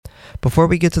Before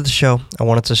we get to the show, I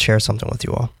wanted to share something with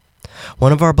you all.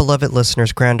 One of our beloved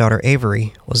listeners' granddaughter,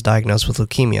 Avery, was diagnosed with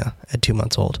leukemia at 2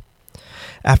 months old.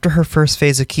 After her first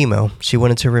phase of chemo, she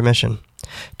went into remission.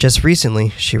 Just recently,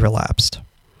 she relapsed,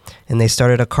 and they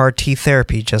started a CAR-T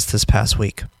therapy just this past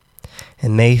week,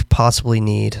 and may possibly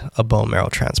need a bone marrow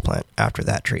transplant after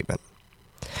that treatment.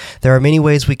 There are many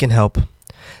ways we can help.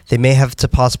 They may have to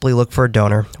possibly look for a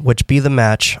donor, which Be The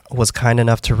Match was kind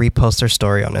enough to repost their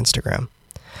story on Instagram.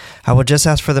 I would just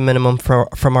ask for the minimum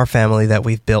from our family that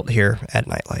we've built here at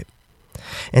Nightlight.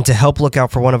 And to help look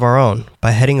out for one of our own by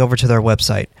heading over to their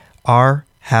website,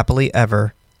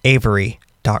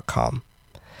 ourhappilyever.avery.com.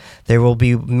 There will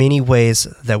be many ways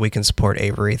that we can support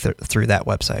Avery through that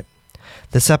website.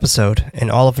 This episode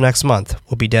and all of next month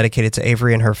will be dedicated to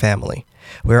Avery and her family.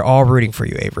 We are all rooting for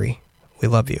you, Avery. We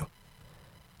love you.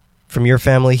 From your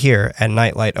family here at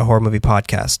Nightlight, a horror movie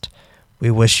podcast,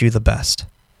 we wish you the best.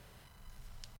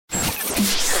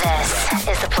 This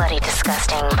is the Bloody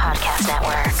Disgusting Podcast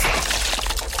Network.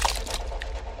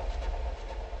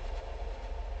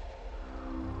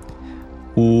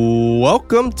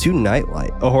 Welcome to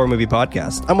Nightlight, a horror movie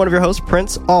podcast. I'm one of your hosts,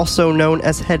 Prince, also known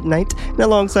as Head Knight. And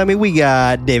alongside me, we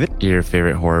got David. Your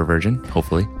favorite horror virgin,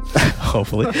 hopefully.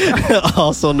 Hopefully.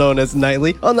 Also known as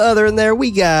Nightly. On the other end there,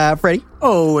 we got Freddie.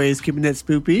 Always keeping it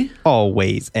spoopy.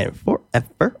 Always and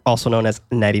forever. Also known as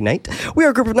Nighty Night. We are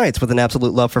a group of knights with an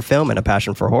absolute love for film and a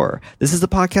passion for horror. This is the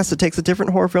podcast that takes a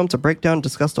different horror film to break down and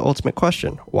discuss the ultimate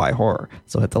question, why horror?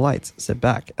 So hit the lights, sit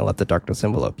back, and let the darkness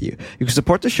envelope you. You can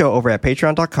support the show over at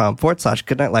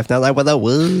patreon.com/goodnightlife. Nightlife with a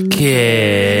woo.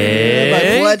 Okay. By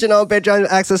pledging on Patreon,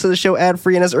 access to the show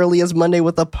ad-free and as early as Monday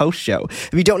with a post-show.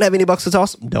 If you don't have any bucks to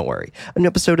toss, don't worry. A new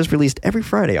episode is released every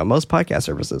Friday on most podcast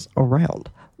services around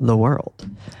the world.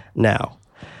 Now,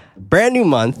 brand new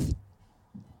month.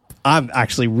 I'm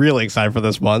actually really excited for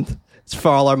this month. It's for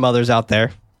all our mothers out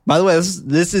there. By the way,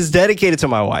 this is dedicated to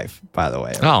my wife, by the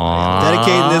way. Aww.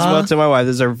 Dedicating this month to my wife.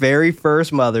 This is our very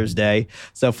first Mother's Day.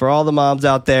 So for all the moms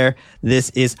out there,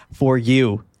 this is for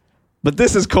you. But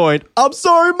this is coined, I'm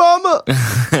sorry, mama.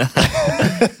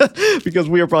 Because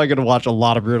we are probably going to watch a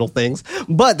lot of brutal things.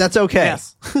 But that's okay.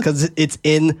 Yes. Because it's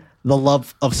in the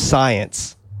love of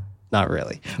science. Not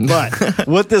really. But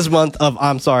with this month of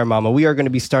I'm Sorry, Mama, we are going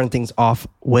to be starting things off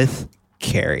with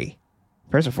Carrie.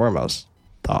 First and foremost,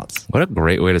 thoughts? What a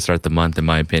great way to start the month, in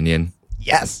my opinion.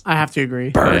 Yes. I have to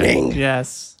agree. Burning.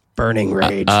 Yes. Burning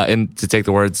rage. And to take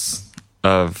the words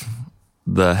of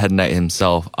the head knight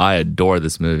himself, I adore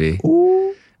this movie.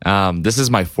 Ooh. This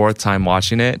is my fourth time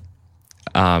watching it.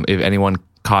 If anyone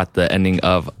caught the ending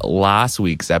of last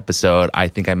week's episode, I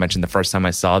think I mentioned the first time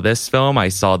I saw this film, I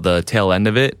saw the tail end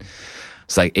of it.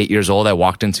 It's like 8 years old. I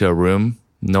walked into a room.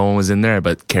 No one was in there,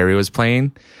 but Carrie was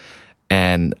playing.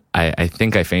 And I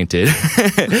think I fainted.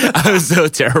 I was so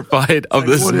terrified of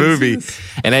this movie.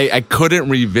 And I couldn't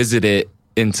revisit it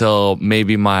until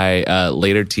maybe my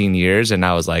later teen years. And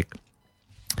I was like,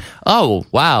 oh,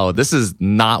 wow, this is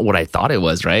not what I thought it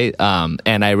was, right?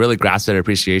 And I really grasped that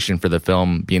appreciation for the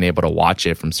film, being able to watch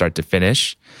it from start to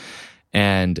finish.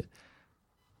 And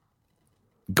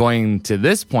going to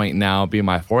this point now, being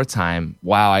my fourth time,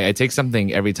 wow, I take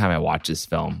something every time I watch this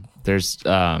film. There's,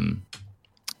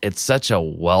 it's such a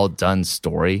well-done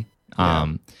story.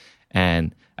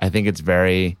 And I think it's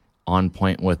very on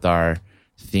point with our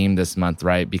theme this month,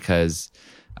 right? Because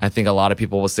I think a lot of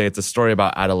people will say it's a story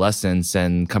about adolescence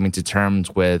and coming to terms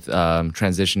with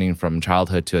transitioning from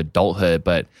childhood to adulthood.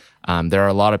 But there are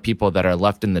a lot of people that are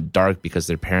left in the dark because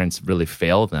their parents really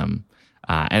fail them.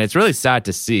 And it's really sad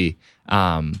to see.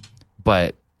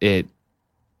 But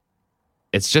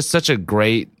it's just such a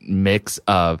great mix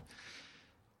of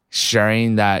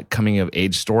sharing that coming of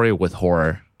age story with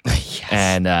horror. Yes.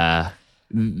 And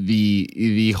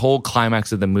the whole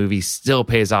climax of the movie still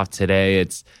pays off today.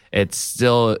 It's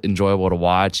still enjoyable to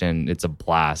watch, and it's a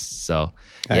blast. So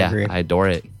I agree. I adore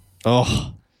it.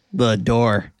 Oh, the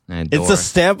adore. I adore. It's a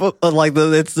stamp of,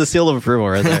 it's the seal of approval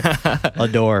right there.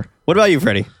 Adore. What about you,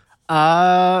 Freddie?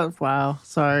 Wow.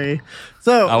 Sorry.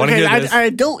 So, okay, I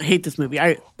don't hate this movie.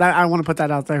 I want to put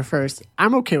that out there first.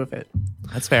 I'm okay with it.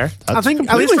 That's fair. I think,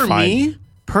 at least for me,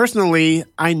 personally,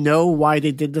 I know why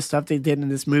they did the stuff they did in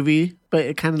this movie, but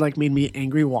it kind of like made me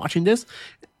angry watching this.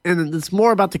 And it's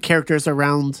more about the characters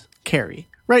around Carrie,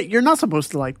 right? You're not supposed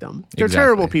to like them. They're Exactly.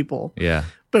 terrible people. Yeah.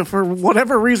 But for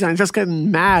whatever reason, I just got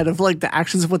mad of like the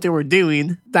actions of what they were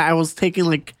doing, that I was taking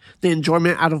like the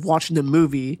enjoyment out of watching the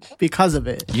movie because of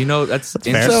it. You know, that's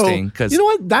interesting because you know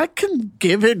what, that can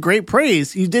give it great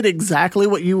praise. You did exactly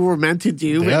what you were meant to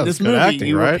do in this movie. Acting,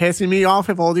 you right? were pissing me off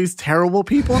with all these terrible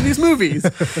people in these movies,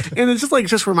 and it's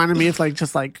just reminded me of like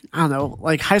I don't know,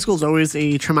 like high school is always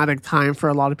a traumatic time for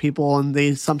a lot of people, and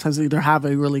they sometimes either have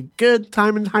a really good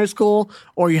time in high school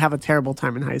or you have a terrible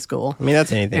time in high school. I mean,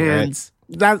 that's anything, And right?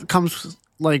 that comes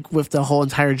like with the whole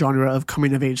entire genre of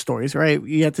coming of age stories, right?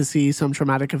 You get to see some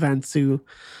traumatic events to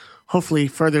hopefully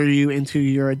further you into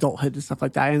your adulthood and stuff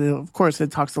like that. And of course,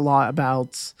 it talks a lot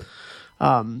about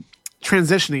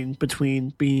transitioning between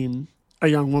being a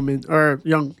young woman or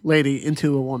young lady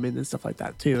into a woman and stuff like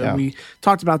that too. Yeah. And we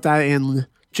talked about that in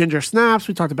Ginger Snaps.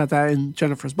 We talked about that in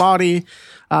Jennifer's Body.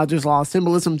 There's a lot of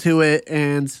symbolism to it,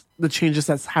 and the changes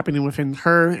that's happening within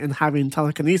her and having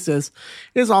telekinesis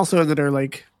is also another,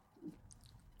 like,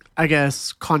 I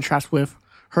guess, contrast with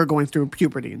her going through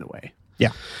puberty in a way.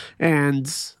 Yeah.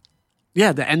 And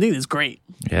yeah, the ending is great.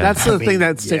 Yeah. That's the I mean, thing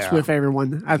that sticks yeah. with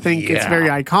everyone. I think it's Yeah. very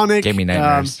iconic. gave me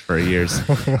nightmares for years.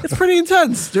 It's pretty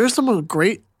intense. There's some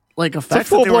great like effects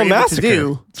that they were full-blown able to massacre.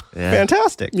 do. Yeah.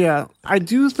 Fantastic. Yeah, I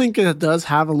do think it does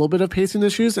have a little bit of pacing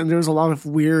issues, and there's a lot of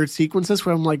weird sequences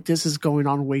where I'm like, this is going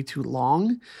on way too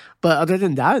long. But other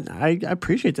than that, I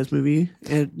appreciate this movie.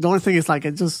 And the only thing is, like,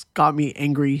 it just got me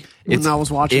angry when It's I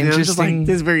was watching it. I'm just like, interesting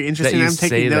this is very interesting. that you I'm taking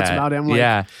say notes that. about it. I'm like,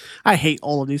 Yeah. I hate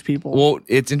all of these people. Well,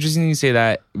 it's interesting you say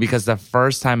that because the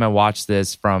first time I watched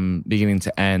this from beginning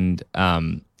to end,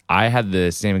 I had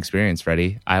the same experience,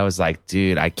 Freddie. I was like,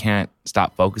 dude, I can't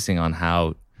stop focusing on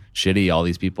how shitty all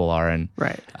these people are and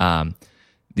Right.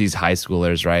 these high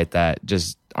schoolers, right, that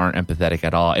just aren't empathetic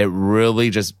at all. It really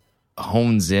just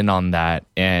hones in on that.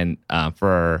 And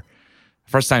for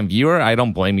first time viewer, I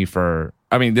don't blame you for.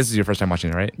 I mean, this is your first time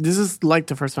watching it, right? This is like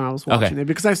the first time I was watching it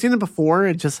because I've seen it before.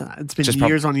 It's been Just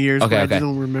years on years Okay, where okay. I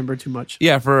don't remember too much.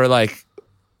 Yeah, for like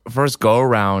first go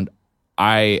around,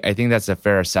 I think that's a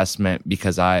fair assessment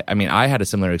because I mean I had a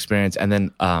similar experience, and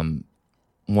then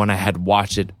when I had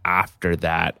watched it after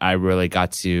that, I really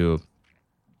got to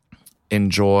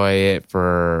enjoy it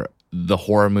for the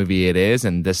horror movie it is,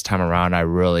 and this time around, I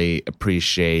really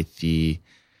appreciate the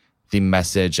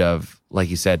message of, like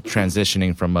you said,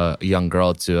 transitioning from a young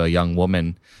girl to a young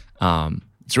woman.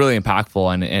 It's really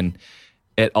impactful, and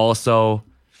it also,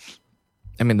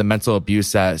 I mean, the mental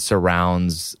abuse that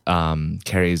surrounds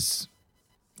Carrie's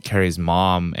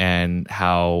mom and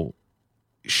how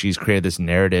she's created this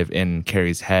narrative in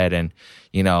Carrie's head, and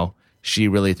you know she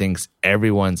really thinks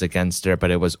everyone's against her, but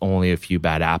it was only a few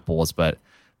bad apples, but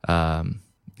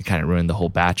it kind of ruined the whole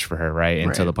batch for her, right?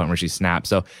 Until the point where she snapped.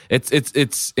 So it's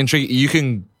intriguing. You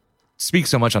can speak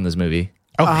so much on this movie.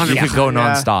 Oh, You could go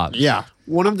Yeah. nonstop. Yeah.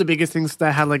 One of the biggest things that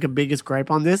I had like a biggest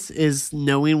gripe on this is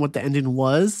knowing what the ending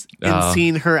was and Oh.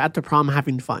 seeing her at the prom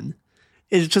having fun.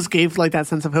 It just gave like that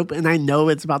sense of hope, and I know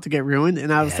it's about to get ruined,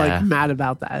 and I was Yeah. like mad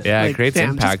about that. Yeah, it like, creates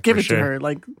damn, impact Just give for it sure. to her.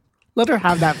 Like, let her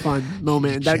have that fun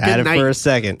moment, that Had good it night, for a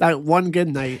second. that one good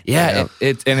night. Yeah,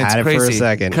 it's Had it for a crazy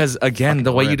second. because again,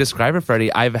 the way you rip. describe it,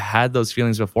 Freddie, I've had those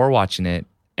feelings before watching it,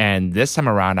 and this time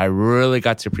around, I really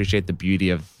got to appreciate the beauty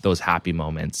of those happy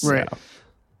moments. Right.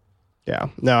 Yeah,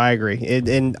 no, I agree.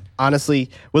 And honestly,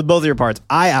 with both of your parts,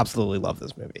 I absolutely love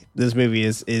this movie. This movie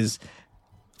is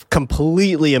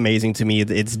completely amazing to me.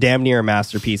 It's damn near a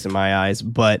masterpiece in my eyes,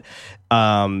 but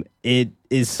it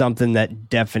is something that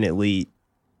definitely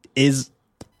is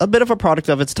a bit of a product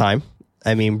of its time.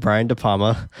 I mean, Brian De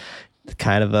Palma,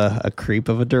 kind of a creep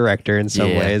of a director in some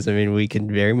Yeah. ways. I mean, we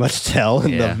can very much tell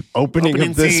in Yeah. the opening Opening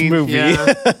of this scene, movie.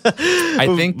 yeah.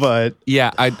 I think, but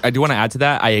yeah, I do want to add to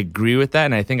that. I agree with that,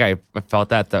 and I think I felt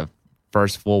that the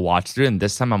first full watch through, and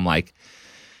this time I'm like,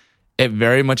 it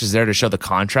very much is there to show the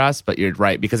contrast. But you're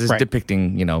right because it's Right.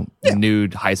 depicting, you know,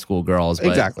 nude high school girls. But,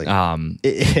 Exactly.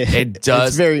 It does.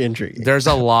 It's very intriguing. There's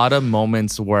a lot of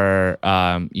moments where,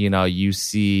 you know, you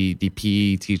see the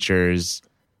PE teacher's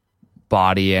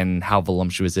body and how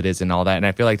voluptuous it is and all that. And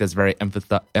I feel like that's very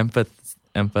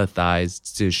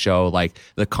empathized to show like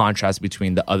the contrast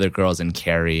between the other girls and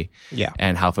Carrie. Yeah.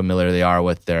 And how familiar they are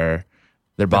with their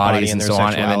body bodies and and their so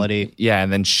on. sexuality. And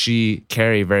then, and then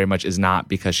Carrie very much is not,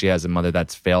 because she has a mother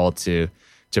that's failed to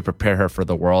prepare her for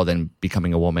the world and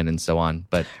becoming a woman and so on.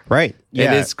 But Right.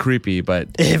 Yeah. it is creepy, but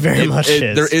It very much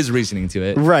is. There is reasoning to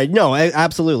it. Right. No,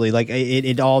 absolutely. Like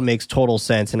it all makes total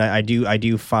sense. And I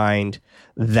do find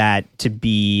that to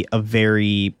be a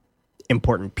very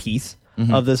important piece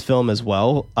of this film as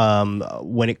well.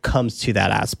 When it comes to that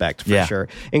aspect, for Yeah. sure.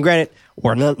 And granted,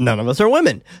 none of us are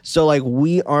women. So like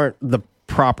we aren't the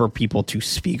proper people to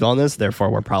speak on this. Therefore,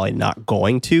 we're probably not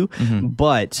going to.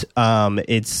 But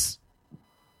it's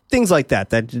things like that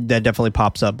definitely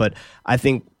pops up. But I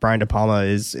think Brian De Palma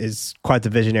is quite the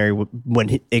visionary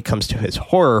when it comes to his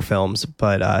horror films.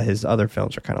 But his other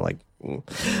films are kind of like,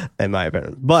 in my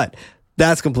opinion. But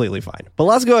that's completely fine. But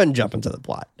let's go ahead and jump into the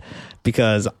plot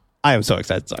because I am so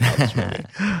excited to talk about this movie.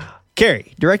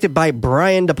 Carrie, directed by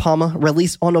Brian De Palma,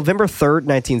 released on November 3rd,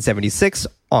 1976,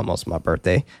 almost my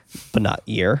birthday, but not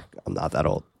year. I'm not that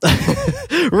old.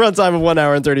 Runtime of 1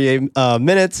 hour and 38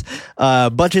 minutes.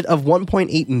 Budget of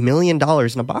 $1.8 million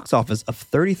and a box office of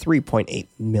 $33.8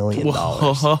 million.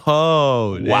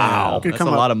 Whoa, wow. That's a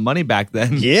lot of money back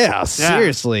then. Yeah,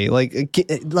 seriously. Like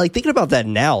thinking about that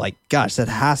now, like, gosh, that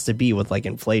has to be with like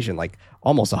inflation, like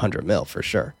almost 100 mil for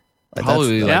sure. Like,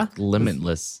 Probably like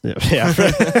limitless. Yeah.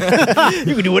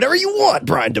 You can do whatever you want,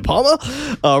 Brian De Palma.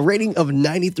 Rating of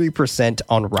 93%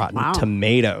 on Rotten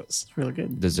Tomatoes. It's really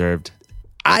good. Deserved.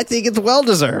 I think it's well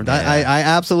deserved. Yeah. I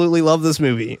absolutely love this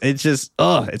movie. It's just,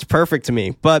 it's perfect to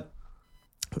me. But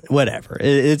whatever.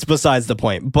 It's besides the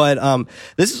point. But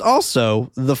this is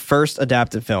also the first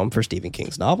adapted film for Stephen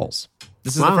King's novels.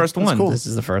 This is the first one. Cool. This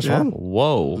is the first one.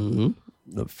 Whoa. Mm-hmm.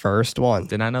 The first one.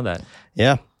 Did not know that.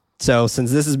 Yeah. So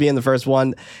since this is being the first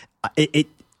one, it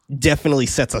definitely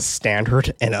sets a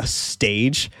standard and a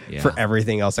stage for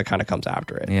everything else that kind of comes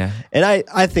after it. Yeah. And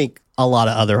I think a lot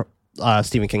of other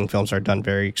Stephen King films are done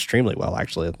very extremely well,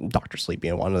 actually. Dr. Sleep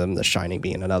being one of them, The Shining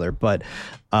being another. But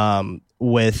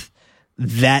with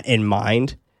that in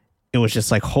mind, it was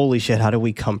just like, holy shit, how do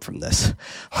we come from this?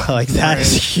 Like, that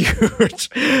is huge.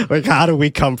 Like, how do we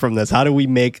come from this? How do we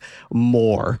make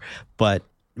more? But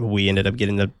we ended up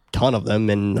getting a ton of them,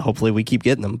 and hopefully we keep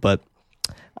getting them, but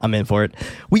I'm in for it.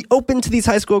 We open to these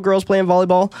high school girls playing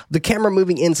volleyball, the camera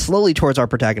moving in slowly towards our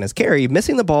protagonist, Carrie,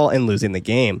 missing the ball and losing the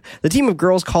game. The team of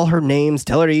girls call her names,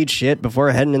 tell her to eat shit before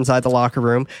heading inside the locker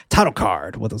room. Title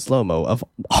card with a slow-mo of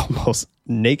almost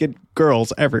naked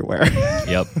girls everywhere.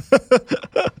 Yep.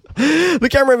 The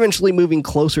camera eventually moving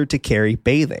closer to Carrie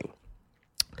bathing.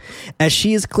 As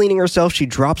she is cleaning herself, she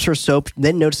drops her soap,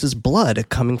 then notices blood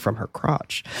coming from her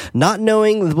crotch. Not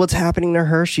knowing what's happening to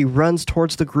her, she runs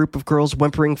towards the group of girls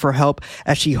whimpering for help.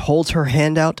 As she holds her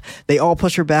hand out, they all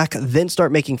push her back, then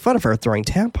start making fun of her, throwing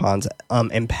tampons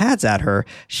and pads at her,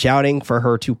 shouting for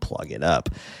her to plug it up.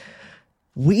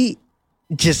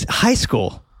 High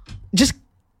school, just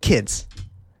kids.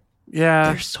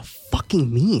 Yeah. They're so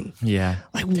fucking mean. Yeah.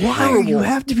 Like, why do you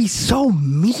have to be so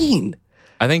mean?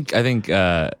 I think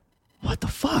What the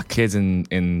fuck? kids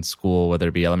in school, whether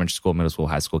it be elementary school, middle school,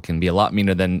 high school, can be a lot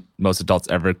meaner than most adults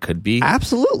ever could be.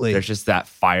 Absolutely. There's just that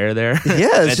fire there.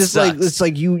 Yeah, it's just sucks. like it's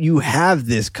like you have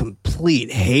this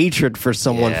complete hatred for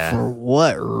someone for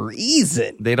what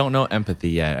reason? They don't know empathy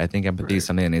yet. I think empathy is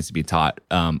something that needs to be taught.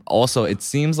 Also, it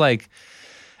seems like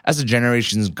as the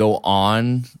generations go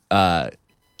on,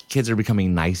 kids are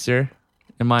becoming nicer.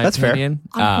 In my opinion,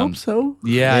 I hope so.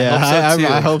 Yeah,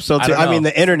 I hope so too. I mean,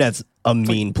 know. the internet's a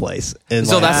mean place.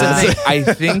 So that's the thing. I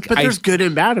think, But there's good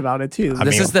and bad about it too.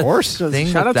 this is the thing.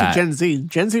 Shout out with that. to Gen Z.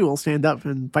 Gen Z will stand up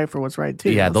and fight for what's right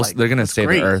too. Yeah, It's they're gonna save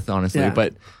great. the earth, honestly. Yeah.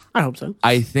 But I hope so.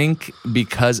 I think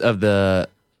because of the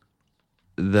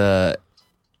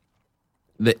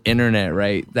internet,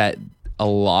 right? That a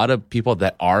lot of people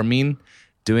that are mean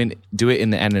do it in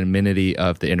the anonymity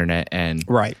of the internet, and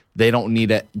they don't need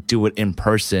to do it in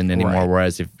person anymore. Right.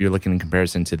 Whereas if you're looking in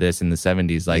comparison to this in the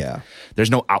 70s, like there's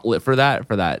no outlet for that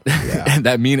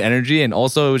that mean energy, and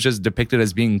also it was just depicted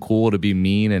as being cool to be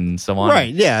mean and so on.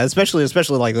 Right, yeah, especially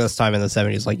like this time in the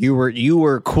 70s, like you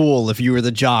were cool if you were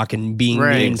the jock and being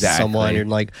mean to someone and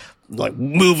like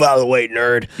move out of the way,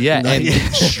 nerd. Yeah, and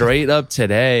straight up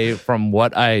today, from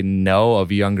what I know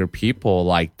of younger people,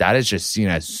 like that is just seen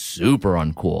as super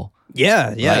uncool.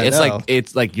 Yeah, Like,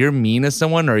 it's like you're mean to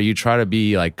someone, or you try to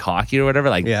be like cocky or whatever.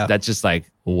 Like that's just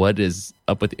like, what is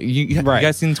up with you? You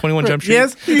guys seen 21 Jump Street?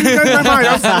 Yes, you read my mind.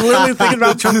 I was literally thinking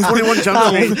about 21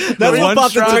 Jump Street. That's what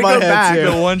popped into my head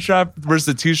too. The one strap versus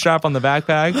the two strap on the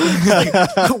backpack.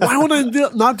 Why would I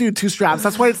not do two straps?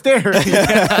 That's why it's there.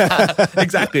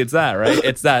 Exactly, it's that, right?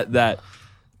 It's that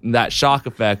shock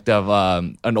effect of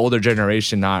an older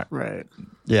generation not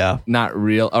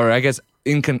real, or I guess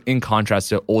in contrast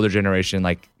to older generation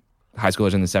like high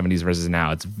schoolers in the 70s versus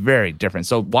now, it's very different.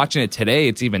 So watching it today,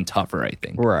 it's even tougher, I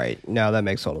think. Right. No, that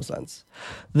makes total sense.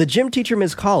 The gym teacher,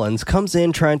 Ms. Collins, comes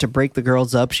in trying to break the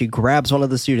girls up. She grabs one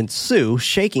of the students, Sue,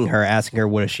 shaking her, asking her,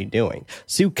 what is she doing?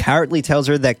 Sue cowardly tells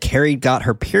her that Carrie got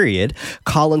her period.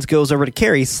 Collins goes over to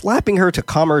Carrie, slapping her to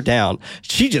calm her down.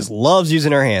 She just loves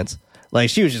using her hands. Like,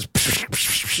 she was just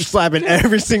slapping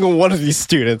every single one of these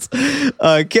students.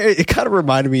 It kind of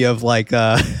reminded me of like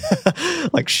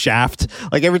Shaft.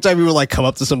 Like every time he would like come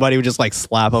up to somebody, he would just like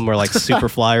slap them, or like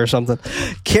Superfly or something.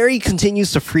 Carrie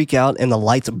continues to freak out, and the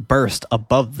lights burst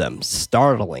above them,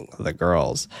 startling the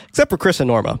girls, except for Chris and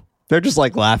Norma. They're just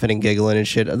like laughing and giggling and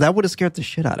shit. That would have scared the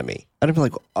shit out of me. I'd have been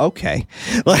like, okay,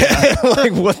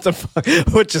 like what the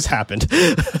fuck? What just happened?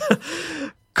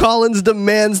 Collins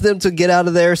demands them to get out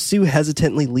of there, Sue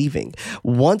hesitantly leaving.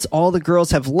 Once all the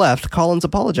girls have left, Collins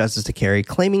apologizes to Carrie,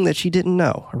 claiming that she didn't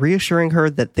know, reassuring her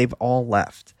that they've all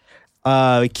left.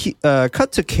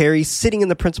 Cut to Carrie sitting in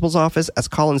the principal's office as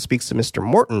Collins speaks to Mr.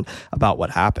 Morton about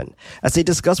what happened. As they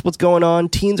discuss what's going on,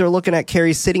 teens are looking at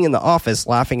Carrie sitting in the office,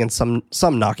 laughing, and some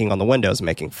knocking on the windows,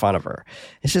 making fun of her.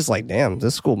 It's just like, damn,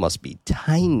 this school must be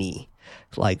tiny.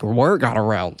 Like, word got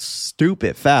around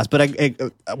stupid fast. But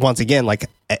once again, like,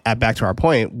 back to our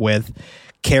point with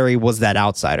Carrie was that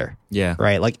outsider. Yeah.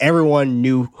 Right? Like, everyone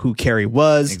knew who Carrie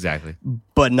was. Exactly.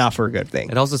 But not for a good thing.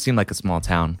 It also seemed like a small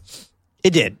town.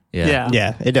 It did. Yeah.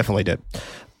 Yeah, it definitely did.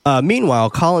 Meanwhile,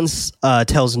 Collins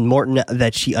tells Morton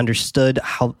that she understood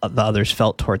how the others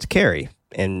felt towards Carrie.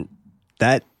 And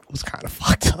that was kind of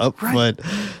fucked up. Right. But,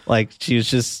 like, she was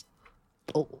just...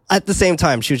 At the same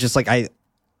time, she was just like,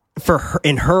 for her,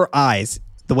 in her eyes,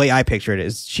 the way I picture it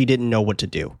is she didn't know what to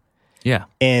do. Yeah.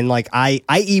 And like I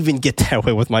even get that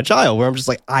way with my child, where I'm just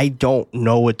like, I don't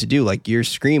know what to do. Like, you're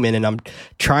screaming and I'm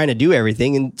trying to do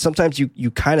everything. And sometimes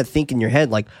you kind of think in your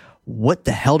head, like, what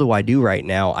the hell do I do right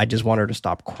now? I just want her to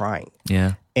stop crying.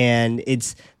 Yeah. And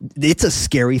it's a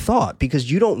scary thought, because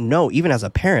you don't know, even as a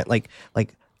parent, like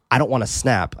I don't want to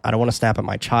snap. I don't want to snap at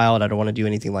my child. I don't want to do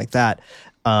anything like that.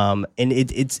 And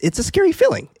it's a scary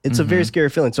feeling. It's a very scary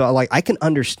feeling. So like, I can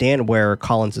understand where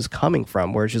Collins is coming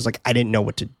from, where she's like, I didn't know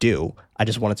what to do. I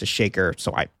just wanted to shake her,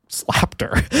 so I slapped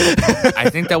her. I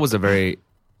think that was a very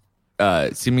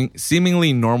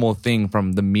seemingly normal thing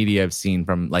from the media I've seen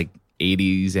from like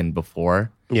 80s and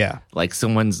before. Yeah. Like,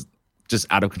 someone's just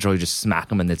out of control, you just smack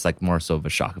them, and it's like more so of a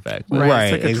shock effect. Right,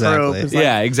 it's like a exactly. trope. It's like,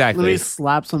 Yeah, exactly. Let me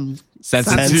slap some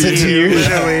Sensitive sense into you.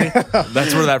 Literally.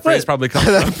 That's where that phrase probably comes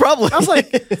from. Probably. I was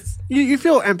like, you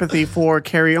feel empathy for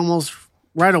Carrie almost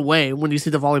right away when you see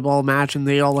the volleyball match and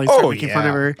they all like start making fun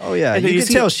of her. Oh yeah, and you can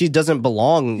see, tell she doesn't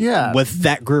belong Yeah. with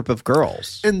that group of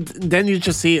girls. and then you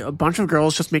just see a bunch of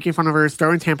girls just making fun of her,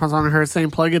 throwing tampons on her,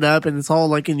 saying "plug it up," and it's all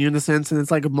like in unison, and it's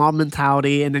like a mob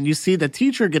mentality. And then you see the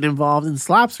teacher get involved and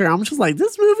slaps her. I'm just like,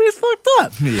 this movie is fucked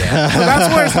up. Yeah. So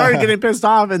that's where I started getting pissed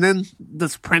off. And then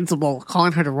this principal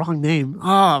calling her the wrong name.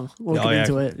 We'll get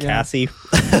into it. Yeah. Cassie.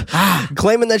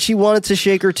 Claiming that she wanted to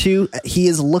shake her too, he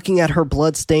is looking at her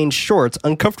blood-stained shorts,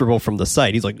 uncomfortable from the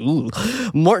sight. He's like, ooh.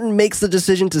 Morton makes the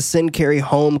decision to send Carrie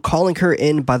home, calling her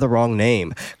in by the wrong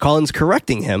name. Collins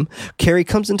correcting him. Carrie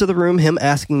comes into the room, him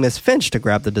asking Miss Finch to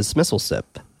grab the dismissal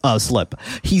slip.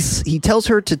 He tells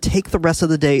her to take the rest of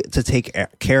the day to take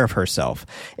care of herself.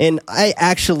 And I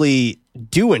actually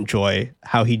do enjoy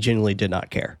how he genuinely did not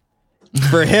care.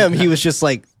 For him, he was just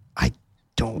like,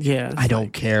 I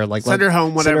don't care. Like, send her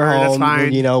home, send her whatever, that's home,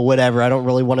 fine. you know, whatever. I don't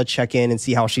really want to check in and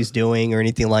see how she's doing or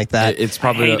anything like that. It's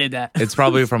probably hated that. It's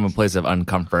probably from a place of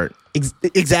uncomfort.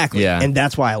 Exactly. Yeah. And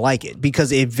that's why I like it,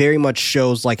 because it very much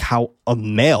shows like how a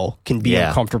male can be Yeah.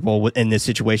 uncomfortable in this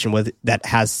situation that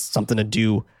has something to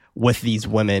do with these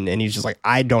women. And he's just like,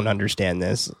 I don't understand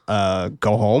this. Go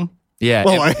home. Yeah.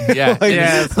 Well, yeah.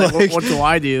 Yeah, it's like, what do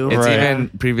I do? It's Right. even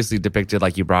previously depicted,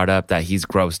 like you brought up, that he's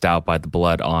grossed out by the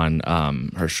blood on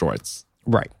her shorts.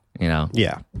 Right. You know?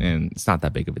 Yeah. And it's not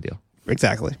that big of a deal.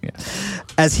 Exactly. Yeah.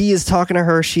 As he is talking to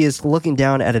her, she is looking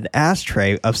down at an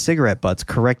ashtray of cigarette butts,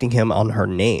 correcting him on her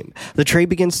name. The tray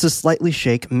begins to slightly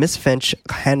shake, Miss Finch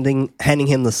handing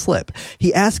him the slip.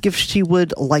 He asks if she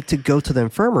would like to go to the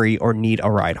infirmary or need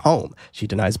a ride home. She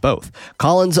denies both.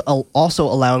 Collins also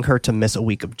allowing her to miss a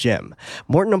week of gym.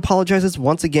 Morton apologizes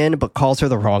once again, but calls her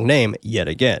the wrong name yet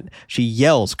again. She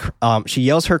yells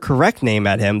her correct name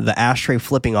at him, the ashtray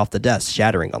flipping off the desk,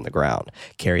 shattering on the ground.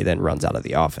 Carrie then runs out of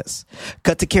the office.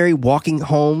 Cut to Carrie walking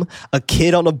home, a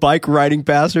kid on a bike riding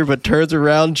past her, but turns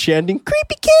around chanting,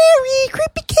 "Creepy Carrie,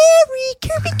 creepy Carrie,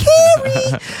 creepy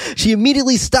Carrie." She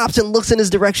immediately stops and looks in his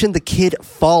direction, the kid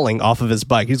falling off of his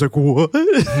bike. He's like, what?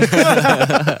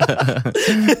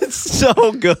 It's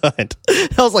so good. I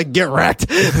was like, get wrecked.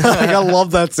 Like, I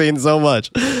love that scene so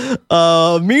much.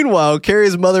 Meanwhile,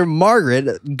 Carrie's mother,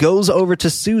 Margaret, goes over to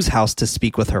Sue's house to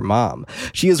speak with her mom.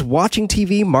 She is watching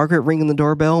TV, Margaret ringing the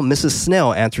doorbell. Mrs.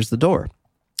 Snell answers the door.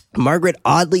 Margaret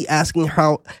oddly asking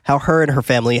how her and her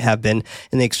family have been,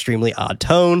 in an extremely odd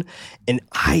tone. And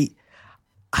I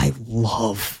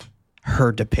love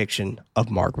her depiction of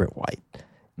Margaret White.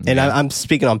 And Yeah. I'm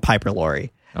speaking on Piper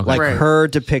Laurie. Okay. Like Right. her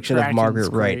depiction Her of acting's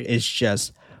Margaret Wright great. is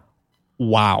just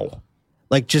wow.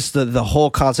 Like just the whole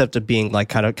concept of being like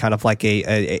kind of like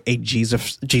a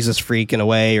Jesus freak in a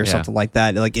way or Yeah. something like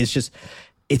that. Like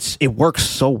it works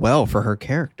so well for her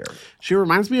character. She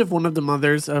reminds me of one of the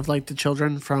mothers of like the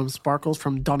children from Sparkles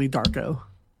from Donnie Darko.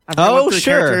 I forget Oh, what the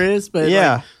sure. character is, but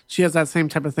Yeah. like, she has that same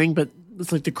type of thing, but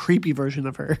it's like the creepy version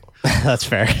of her. That's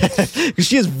fair. 'Cause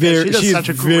she is very she does she is such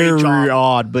a great very job.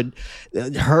 odd, but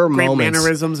her Great moments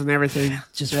mannerisms and everything.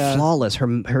 just Yeah. flawless.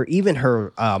 Her even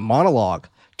her monologue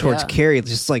towards Yeah. Carrie,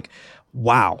 just like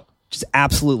wow, just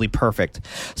absolutely perfect.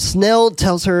 Snell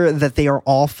tells her that they are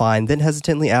all fine, then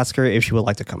hesitantly asks her if she would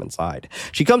like to come inside.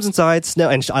 She comes inside. Snell,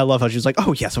 and I love how she's like,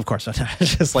 "Oh yes, of course."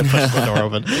 Just like pushes the door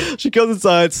open. She comes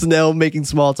inside. Snell making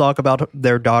small talk about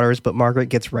their daughters, but Margaret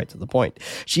gets right to the point.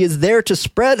 She is there to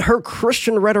spread her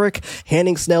Christian rhetoric,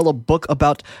 handing Snell a book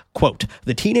about quote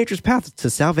the teenager's path to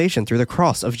salvation through the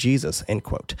cross of Jesus end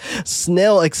quote.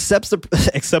 Snell accepts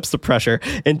the pressure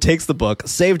and takes the book,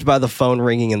 saved by the phone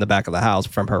ringing in the back of the house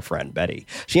from her friend Betty.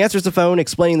 She answers the phone,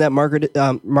 explaining that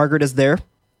Margaret is there,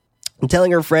 and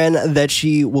telling her friend that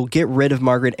she will get rid of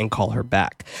Margaret and call her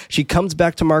back. She comes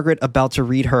back to Margaret, about to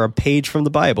read her a page from the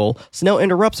Bible. Snell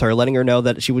interrupts her, letting her know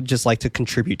that she would just like to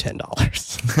contribute $10.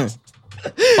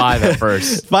 $5 at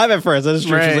first. $5 at first. That's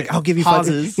true. She's Right. like, "I'll give you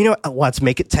Pauses. $5. You know what? Let's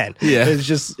make it 10." Yeah. It's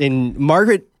just in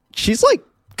Margaret. She's like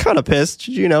kind of pissed.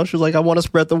 You know, she's like, "I want to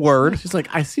spread the word." She's like,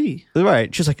 I see.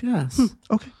 Right. She's like, Yes.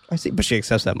 "Okay, I see." But she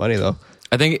accepts that money though.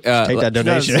 I think Take that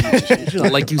donation.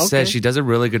 like you said, Okay. she does a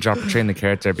really good job portraying the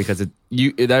character because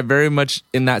that very much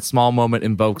in that small moment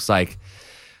invokes like,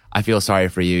 I feel sorry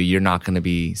for you. You're not going to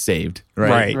be saved,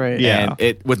 right? Right. Yeah. And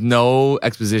it with no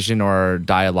exposition or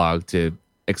dialogue to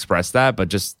express that, but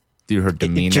just through her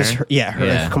demeanor. Just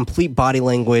her complete body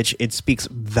language. It speaks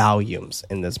volumes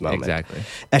in this moment. Exactly.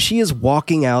 As she is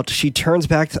walking out, she turns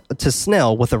back to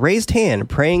Snell with a raised hand,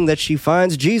 praying that she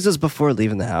finds Jesus before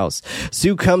leaving the house.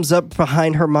 Sue comes up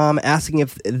behind her mom, asking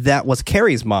if that was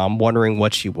Carrie's mom, wondering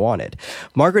what she wanted.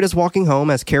 Margaret is walking home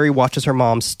as Carrie watches her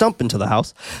mom stump into the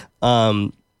house.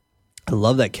 I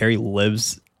love that Carrie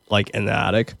lives like in the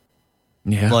attic.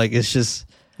 Yeah. Like it's just,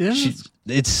 Yeah.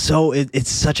 it's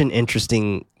such an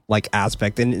interesting like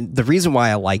aspect, and the reason why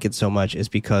I like it so much is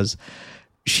because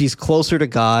she's closer to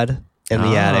God in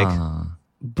the attic,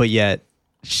 but yet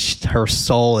her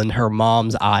soul and her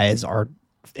mom's eyes are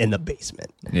in the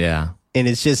basement, Yeah. and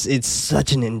it's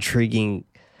such an intriguing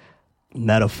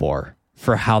metaphor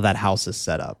for how that house is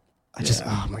set up.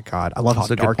 Oh my God, I love how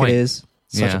That's a good dark it point. is.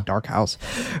 Such Yeah. a dark house.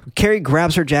 Carrie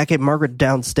grabs her jacket, Margaret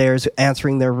downstairs,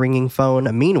 answering their ringing phone.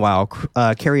 Meanwhile,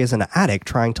 Carrie is in the attic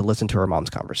trying to listen to her mom's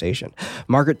conversation.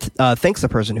 Margaret thanks the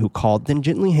person who called, then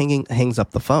gently hangs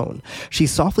up the phone. She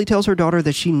softly tells her daughter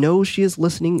that she knows she is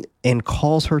listening and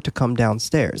calls her to come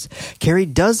downstairs. Carrie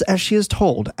does as she is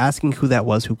told, asking who that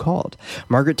was who called.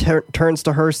 Margaret turns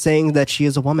to her, saying that she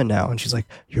is a woman now, and she's like,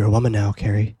 "You're a woman now,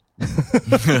 Carrie."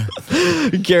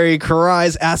 Carrie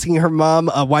cries, asking her mom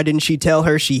why didn't she tell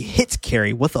her. She hits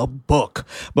Carrie with a book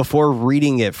before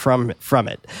reading it from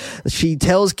it. She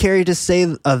tells Carrie to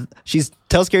say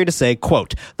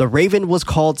quote, "The raven was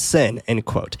called sin," end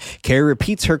quote. Carrie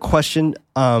repeats her question,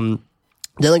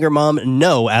 telling her mom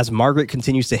no, as Margaret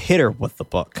continues to hit her with the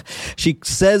book. She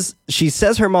says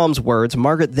her mom's words,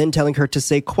 Margaret then telling her to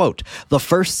say, quote, "The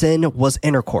first sin was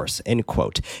intercourse," end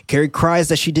quote. Carrie cries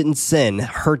that she didn't sin,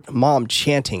 her mom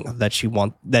chanting that she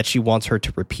wants her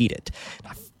to repeat it.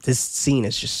 This scene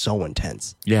is just so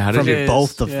intense. Yeah. How From did you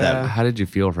both of yeah. them. How did you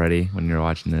feel, Freddie, when you were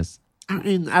watching this? I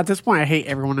mean, at this point, I hate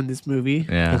everyone in this movie.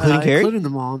 Yeah. Including Carrie? Including the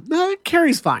mom. No,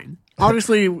 Carrie's fine.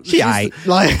 Obviously,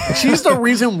 Like she's the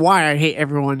reason why I hate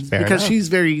everyone. Because enough. she's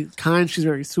very kind, she's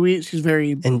very sweet, she's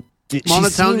very and she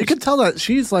monotone. You seems- can tell that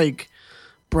she's like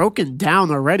broken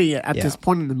down already at Yeah. this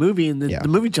point in the movie, and the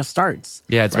movie just starts.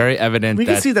 Yeah, it's very evident We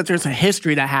that can see that there's a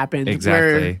history that happened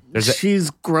Exactly. where she's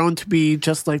grown to be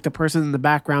just like the person in the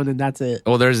background, and that's it.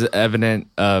 well, there's evident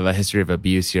of a history of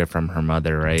abuse here from her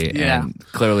mother, right? Yeah. And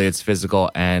clearly it's physical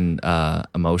and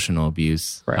emotional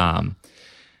abuse. Right.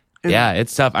 Yeah,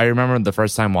 it's tough. I remember the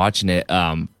first time watching it.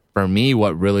 For me,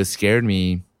 what really scared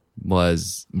me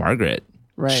was Margaret.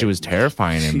 Right. She was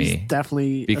terrifying to She's me.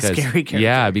 definitely Because, a scary character.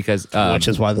 yeah, because which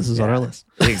is why this is on our list.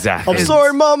 exactly. I'm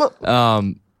sorry, Mama.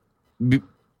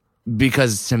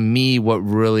 Because to me, what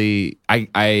really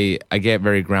I get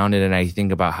very grounded, and I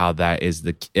think about how that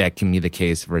can be the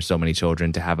case for so many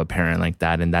children to have a parent like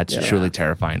that, and that's truly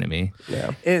terrifying to me.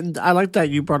 Yeah. And I like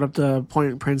that you brought up the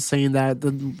point, Prince, saying that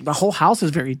the whole house is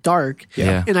very dark.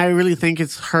 Yeah. And I really think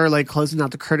it's her like closing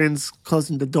out the curtains,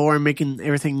 closing the door, and making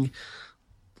everything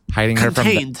hiding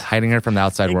contained. hiding her from the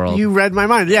outside world. You read my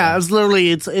mind. Yeah, it's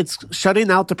literally it's shutting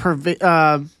out the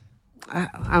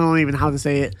I don't even know how to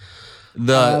say it.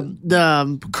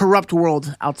 The corrupt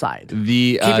world outside.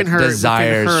 The keeping her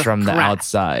desires her from the correct.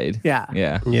 outside.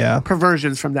 Yeah. Yeah.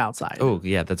 Perversions from the outside. Oh,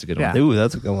 yeah, that's a good Yeah. one. Ooh,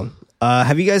 that's a good one.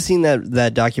 Have you guys seen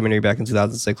that documentary back in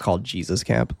 2006 called Jesus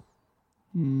Camp?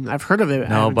 I've heard of it.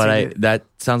 No, but it. that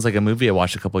sounds like a movie I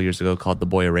watched a couple years ago called The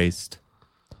Boy Erased.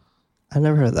 I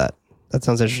never heard of that. That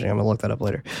sounds interesting. I'm gonna look that up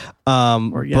later.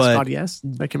 Or Yes, but, God, Yes.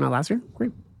 That came out last year.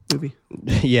 Great movie.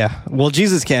 Yeah. Well,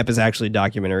 Jesus Camp is actually a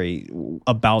documentary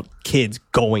about kids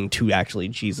going to actually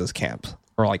Jesus camp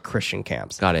or like Christian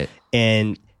camps. Got it.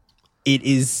 And it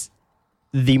is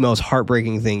the most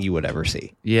heartbreaking thing you would ever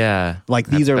see. Yeah. Like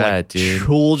these are bad, like dude.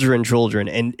 children,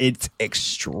 and it's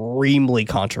extremely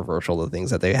controversial the things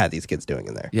that they had these kids doing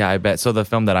in there. Yeah, I bet. So the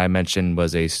film that I mentioned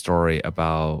was a story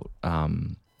about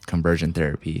conversion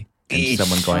therapy and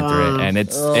someone going through it, and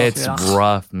it's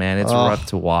rough, man. It's rough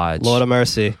to watch. Lord of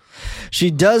mercy. She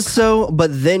does so, but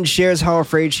then shares how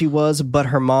afraid she was, but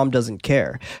her mom doesn't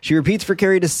care. She repeats for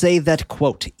Carrie to say that,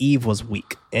 quote, Eve was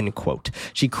weak, end quote.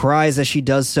 She cries as she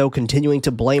does so, continuing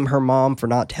to blame her mom for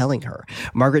not telling her.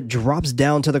 Margaret drops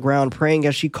down to the ground, praying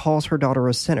as she calls her daughter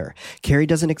a sinner. Carrie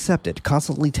doesn't accept it,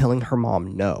 constantly telling her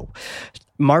mom no.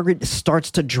 Margaret starts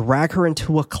to drag her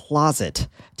into a closet,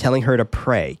 telling her to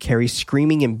pray. Carrie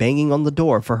screaming and banging on the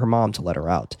door for her mom to let her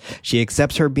out. She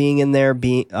accepts her being in there,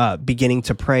 beginning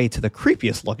to pray to the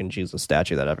creepiest looking Jesus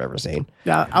statue that I've ever seen.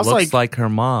 Yeah, I was Looks like her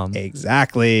mom.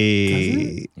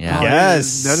 Exactly. Yeah. Oh,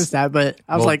 Yes. I didn't notice that, but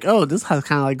I was like, oh, this has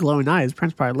kind of like glowing eyes.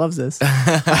 Prince probably loves this.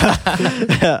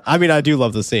 I mean, I do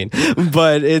love the scene,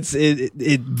 but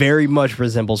it very much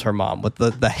resembles her mom with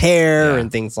the hair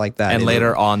and things like that. And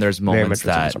later on, there's very moments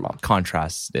much that resembles her mom.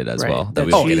 contrast it as Right. well. That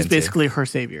we That will get she's into. basically her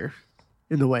savior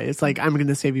in a way. It's like, I'm going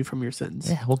to save you from your sins.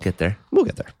 Yeah, we'll get there. We'll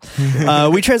get there.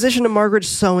 We transition to Margaret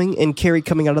sewing and Carrie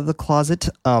coming out of the closet,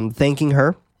 thanking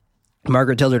her.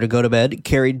 Margaret tells her to go to bed.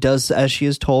 Carrie does as she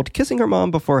is told, kissing her mom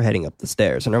before heading up the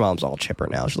stairs. And her mom's all chipper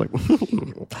now. She's like,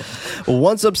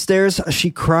 once upstairs,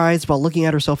 she cries while looking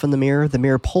at herself in the mirror. The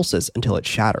mirror pulses until it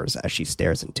shatters as she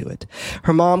stares into it.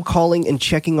 Her mom calling and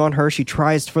checking on her. She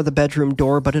tries for the bedroom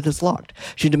door, but it is locked.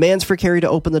 She demands for Carrie to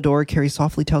open the door. Carrie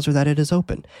softly tells her that it is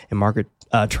open. And Margaret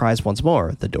tries once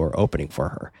more, the door opening for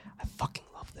her. I fucking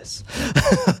love this.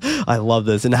 I love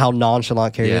this. And how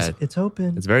nonchalant Carrie is. It's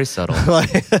open. It's very subtle.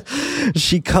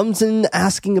 She comes in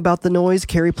asking about the noise,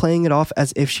 Carrie playing it off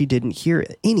as if she didn't hear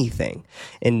anything.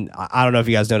 And I don't know if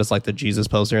you guys noticed like the Jesus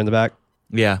poster in the back,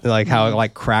 Yeah. like how it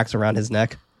like cracks around his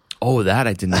neck. Oh, that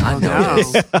I did not know.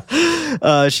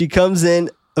 No. She comes in.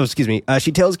 Oh, excuse me.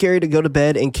 She tells Carrie to go to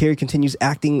bed, and Carrie continues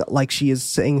acting like she is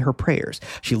saying her prayers.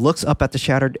 She looks up at the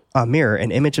shattered mirror,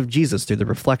 an image of Jesus through the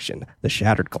reflection, the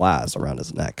shattered glass around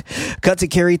his neck. Cut to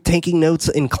Carrie taking notes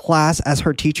in class as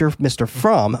her teacher, Mr.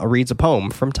 Fromm, reads a poem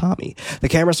from Tommy. The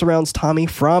camera surrounds Tommy.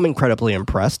 Fromm, incredibly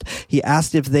impressed. He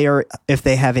asked if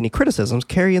they have any criticisms.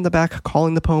 Carrie in the back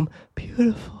calling the poem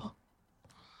beautiful.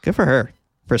 Good for her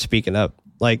for speaking up.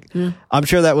 Like, I'm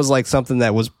sure that was like something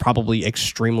that was probably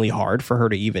extremely hard for her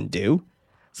to even do.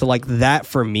 So like that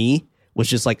for me was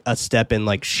just like a step in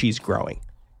like she's growing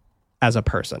as a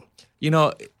person. You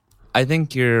know, I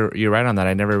think you're right on that.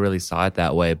 I never really saw it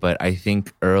that way, but I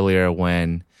think earlier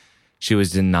when she was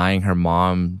denying her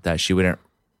mom that she wouldn't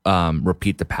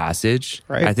repeat the passage,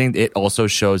 Right. I think it also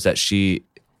shows that she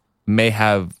may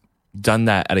have done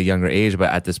that at a younger age,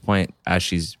 but at this point, as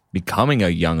she's becoming a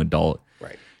young adult,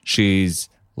 Right. she's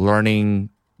learning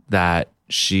that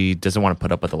she doesn't want to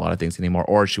put up with a lot of things anymore,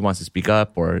 or she wants to speak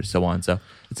up, or so on. So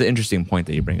it's an interesting point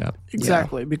that you bring up.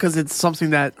 Exactly, because it's something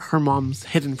that her mom's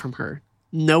hidden from her.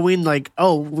 Knowing like,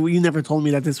 oh, well, you never told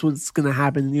me that this was going to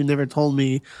happen. You never told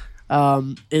me.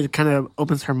 It kind of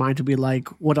opens her mind to be like,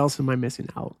 what else am I missing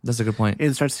out? That's a good point.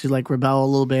 And starts to like rebel a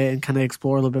little bit and kind of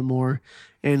explore a little bit more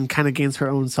and kind of gains her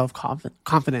own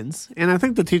self-confidence. And I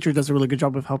think the teacher does a really good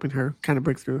job of helping her kind of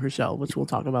break through her shell, which we'll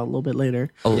talk about a little bit later.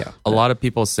 A lot of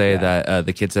people say that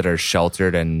the kids that are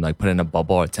sheltered and like put in a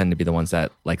bubble tend to be the ones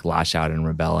that like lash out and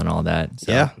rebel and all that.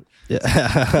 So. Yeah.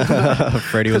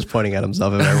 Freddie was pointing at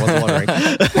himself if everyone's wondering.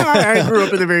 I grew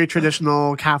up in a very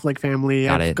traditional Catholic family.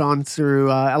 Got I've it. gone through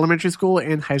elementary school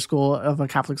and high school of a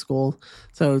Catholic school.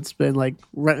 So it's been like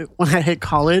when I hit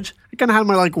college, I kind of had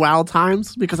my like wild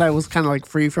times because I was kind of like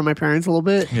free from my parents a little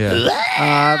bit. Yeah.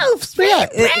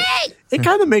 It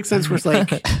kind of makes sense where it's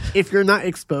like if you're not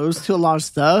exposed to a lot of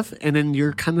stuff and then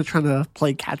you're kind of trying to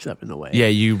play catch up in a way. Yeah,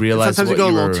 you realize Sometimes you what go a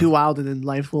you little were- too wild and then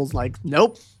life was like,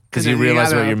 nope. because And you then realize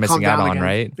what gotta you're missing calm out down on, again.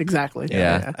 right? Exactly.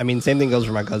 Yeah. I mean, same thing goes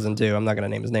for my cousin too. I'm not going to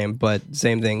name his name, but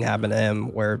same thing happened to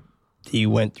him where he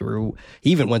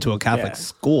even went to a Catholic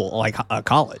school, like a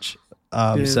college.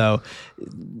 So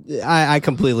I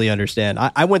completely understand.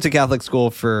 I went to Catholic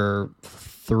school for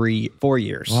 4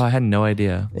 years. Well, I had no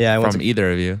idea. Yeah, I went from to-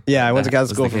 either of you. Yeah, I went to That Catholic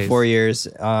was school the for case. 4 years.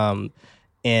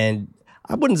 And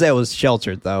I wouldn't say I was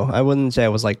sheltered though. I wouldn't say I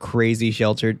was like crazy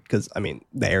sheltered because I mean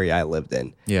the area I lived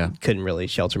in couldn't really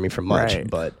shelter me from much. Right.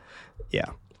 But yeah.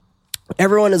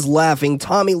 Everyone is laughing.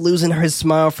 Tommy losing his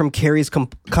smile from Carrie's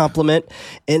compliment.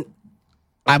 And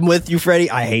I'm with you, Freddie.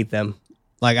 I hate them.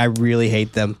 Like I really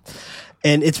hate them.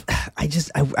 And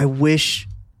I wish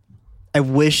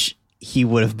he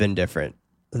would have been different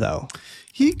though.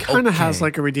 He kind of has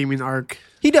like a redeeming arc.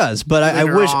 He does, but I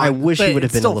Later wish on, he but would have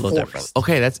it's been a still little forced. different.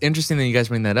 Okay, that's interesting that you guys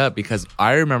bring that up because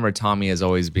I remember Tommy as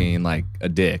always being like a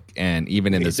dick, and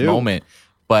even in this too. moment.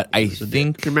 But I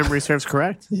think, Your memory serves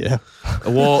correct. Yeah.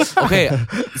 well, okay,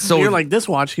 so You're like this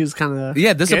watch. He was kind of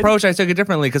this approach I took it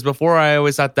differently because before I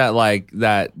always thought that like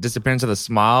that disappearance of the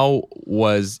smile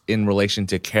was in relation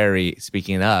to Carrie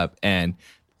speaking up, and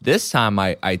this time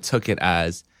I took it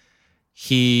as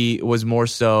he was more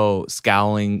so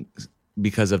scowling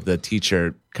because of the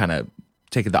teacher kind of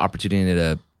taking the opportunity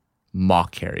to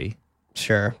mock Carrie.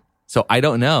 Sure. So I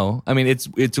don't know. I mean,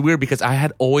 it's weird because I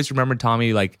had always remembered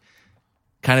Tommy like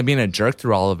kind of being a jerk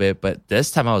through all of it, but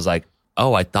this time I was like,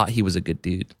 oh, I thought he was a good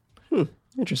dude.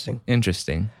 Interesting.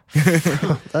 Interesting.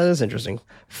 That is interesting.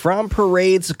 From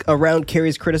parades around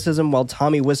Carrie's criticism while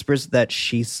Tommy whispers that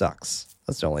she sucks.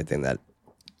 That's the only thing that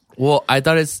Well, I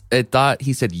thought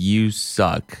he said you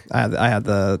suck. I had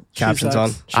the captions on.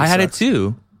 sucks. She I had sucks. it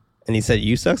too. And he said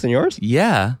you sucks in yours?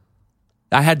 Yeah.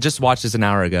 I had just watched this an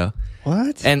hour ago.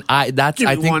 What? And I Give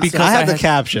me think one because second. I had the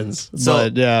captions. So-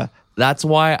 but yeah. that's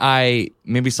why I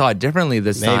maybe saw it differently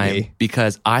this Maybe. time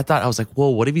because I was like,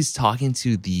 well, what if he's talking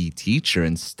to the teacher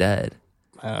instead?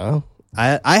 I don't know.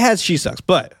 I had she sucks,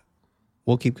 but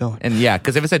we'll keep going. And yeah,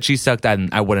 because if it said she sucked, then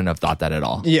I wouldn't have thought that at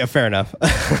all. Yeah, fair enough.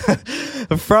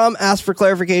 From asked for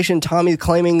clarification, Tommy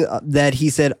claiming that he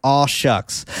said "aw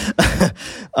shucks."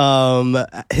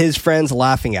 His friends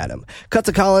laughing at him. Cut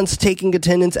to Collins taking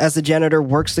attendance as the janitor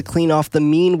works to clean off the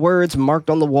mean words marked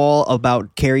on the wall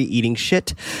about Carrie eating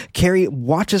shit. Carrie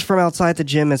watches from outside the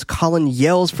gym as Colin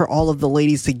yells for all of the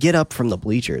ladies to get up from the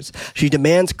bleachers. She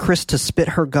demands Chris to spit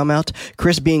her gum out.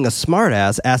 Chris, being a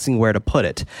smartass, asking where to put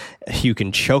it. You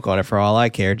can choke on it for all I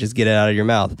care. Just get it out of your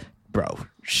mouth, bro.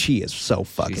 She is so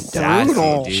fucking She's dope. sassy,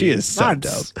 Brutal. dude. She is so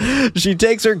Nuts. dope. She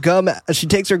takes her gum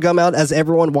out as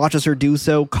everyone watches her do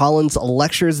so. Collins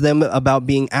lectures them about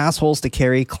being assholes to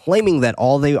Carrie, claiming that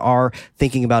all they are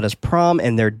thinking about is prom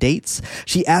and their dates.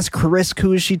 She asks Chris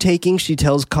who is she taking. She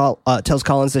tells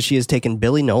Collins that she has taken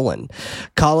Billy Nolan.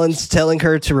 Collins telling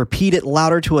her to repeat it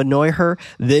louder to annoy her.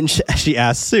 Then she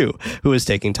asks Sue who is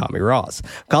taking Tommy Ross.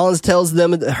 Collins tells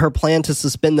them her plan to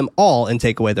suspend them all and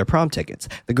take away their prom tickets.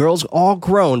 The girls all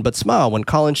groan but smile when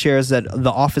Colin shares that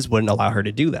the office wouldn't allow her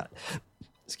to do that.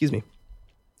 Excuse me.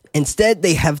 Instead,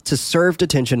 they have to serve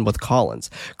detention with Collins.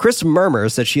 Chris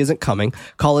murmurs that she isn't coming,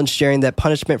 Collins sharing that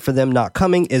punishment for them not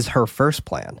coming is her first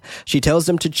plan. She tells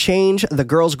them to change. The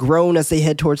girls groan as they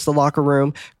head towards the locker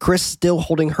room, Chris still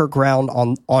holding her ground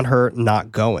on her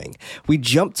not going. We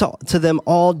jump to them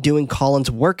all doing Collins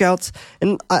workouts,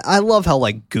 and I love how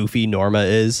like goofy Norma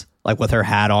is. Like with her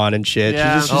hat on and shit.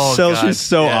 Yeah. She's Oh, so God. she's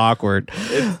so Yeah. awkward.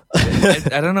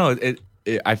 I don't know.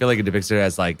 I feel like it depicts her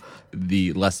as like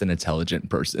the less than intelligent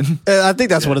person. I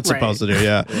think that's what it's Right. supposed to do,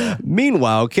 yeah.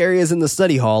 Meanwhile, Carrie is in the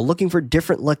study hall looking for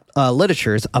different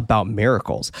literatures about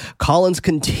miracles. Collins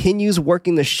continues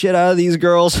working the shit out of these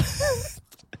girls.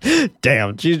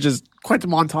 Damn, she's just... Quite the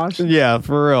montage. Yeah,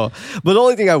 for real. But the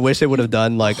only thing I wish they would have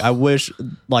done, like, I wish,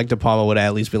 like, De Palma would have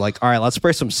at least been like, all right, let's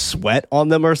spray some sweat on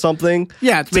them or something.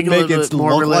 Yeah, to make it a little bit more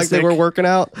look like they realistic. were working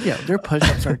out. Yeah, their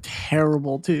push-ups are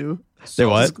terrible too. They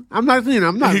what? I'm not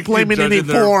blaming any judging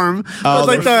their- form. Oh, But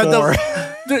like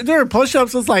their their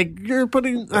push-ups is like you're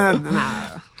putting.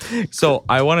 Nah. So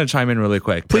I want to chime in really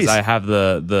quick Please. because I have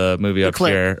the movie up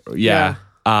clip. here. Yeah.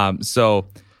 So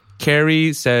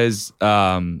Carrie says,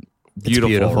 beautiful,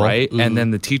 beautiful. right? Mm. And then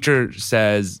the teacher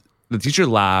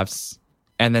laughs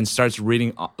and then starts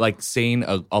reading, like saying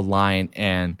a line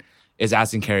and is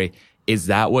asking Carrie, is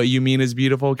that what you mean is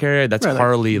beautiful, Carrie? That's Right, like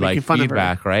partly making like fun of her.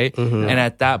 feedback, right? Mm-hmm. And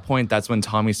at that point, that's when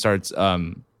Tommy starts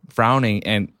frowning,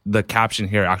 and the caption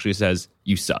here actually says,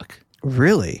 "You suck."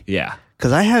 Really? Yeah,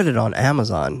 Because I had it on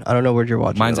Amazon. I don't know where you're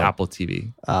watching mine's it on. Apple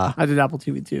TV. I did Apple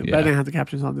TV too, but Yeah. I didn't have the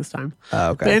captions on this time.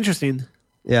 Okay. But interesting.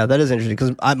 Yeah, that is interesting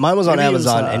because mine was on Maybe it was,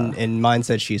 Amazon and mine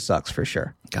said She Sucks for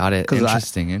sure. Got it. 'Cause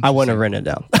Interesting. I wouldn't have written it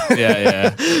down.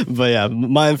 Yeah. But yeah,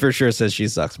 mine for sure says She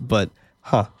Sucks. But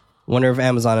wonder if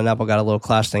Amazon and Apple got a little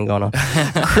clash thing going on.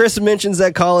 Chris mentions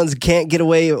that Collins can't get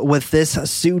away with this.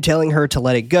 Sue telling her to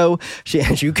let it go.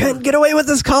 You can't get away with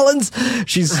this, Collins.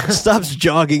 She stops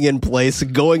jogging in place.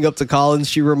 Going up to Collins,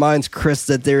 she reminds Chris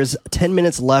that there's 10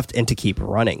 minutes left and to keep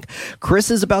running.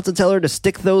 Chris is about to tell her to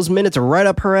stick those minutes right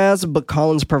up her ass, but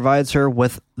Collins provides her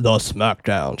with the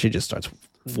smackdown. She just starts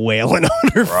wailing on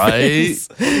her face.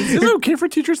 Is it okay for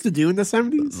teachers to do in the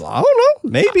 70s? I don't know.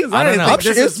 Maybe. I don't know.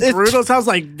 This is brutal. Sounds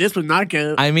like this would not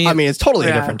get. I mean, it's totally a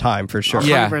Yeah. different time for sure.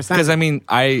 yeah, 100%. because I mean,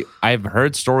 I've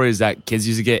heard stories that kids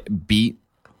used to get beat.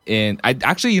 Now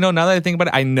that I think about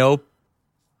it, I know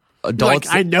adults.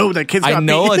 I know that kids. I got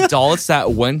know beat. adults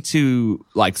that went to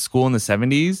like school in the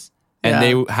 70s, and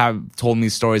they have told me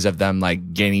stories of them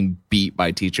like getting beat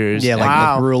by teachers. Yeah, like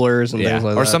Wow. with rulers and things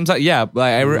like that. Or sometimes,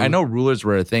 I know rulers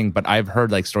were a thing, but I've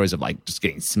heard like stories of like just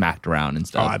getting smacked around and Oh,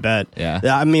 stuff. I bet. Yeah.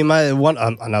 I mean,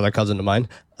 another cousin of mine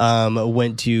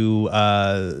went to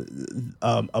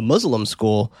a Muslim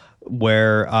school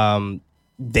where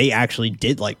they actually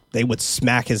did they would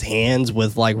smack his hands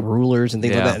with like rulers and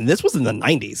things like Yeah. that. And this was in the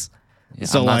 90s. Yeah,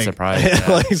 So I'm not surprised.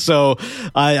 Yeah. So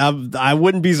I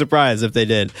wouldn't be surprised if they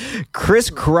did. Chris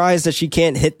cries that she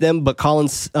can't hit them, but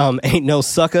Collins ain't no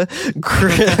sucker.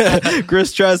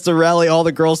 Chris tries to rally all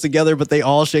the girls together, but they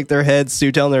all shake their heads.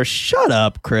 Sue telling her, "Shut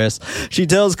up, Chris." She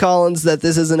tells Collins that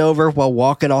this isn't over while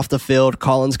walking off the field.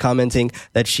 Collins commenting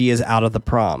that she is out of the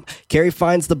prom. Carrie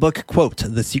finds the book, quote,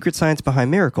 "The Secret Science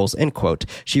Behind Miracles," end quote.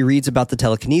 She reads about the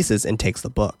telekinesis and takes the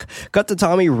book. Cut to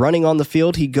Tommy running on the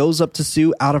field. He goes up to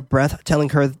Sue out of breath, telling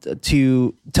her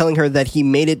that he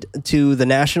made it to the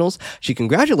Nationals. She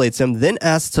congratulates him, then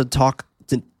asks to talk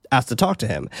to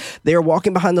him. They are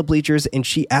walking behind the bleachers, and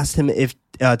she asks him if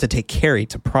to take Carrie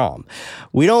to prom.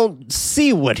 We don't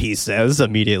see what he says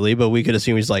immediately, but we could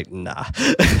assume he's like, nah.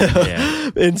 Yeah.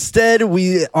 Instead,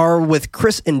 we are with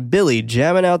Chris and Billy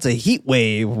jamming out to Heat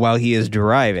Wave while he is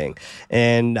driving.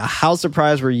 And how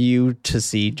surprised were you to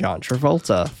see John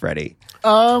Travolta, Freddie?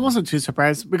 I wasn't too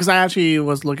surprised because I actually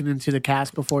was looking into the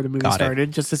cast before the movie Got it.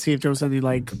 started just to see if there was any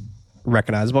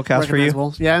Recognizable cast for you?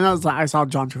 recognizable. Yeah, and I saw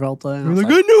John Travolta. And I was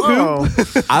like, like, I know him.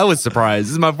 oh. I was surprised.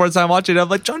 This is my fourth time watching it. I'm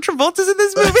like, John Travolta's in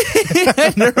this movie.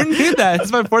 I never knew that. This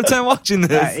is my fourth time watching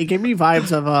this. It gave me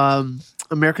vibes of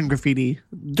American Graffiti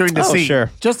during the Oh, scene.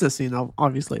 sure. Just the scene,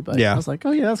 obviously. But Yeah. I was like,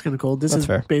 oh, yeah, that's kind of cool. This That's is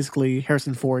fair. basically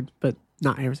Harrison Ford, but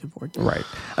not Harrison Ford. Right.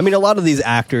 I mean, a lot of these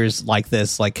actors like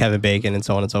this, like Kevin Bacon and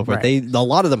so on and so forth, Right. a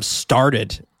lot of them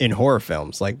started in horror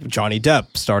films, like Johnny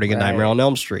Depp starting in Nightmare on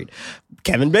Elm Street.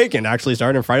 Kevin Bacon actually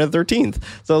started in Friday the 13th.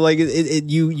 So, like,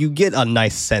 you get a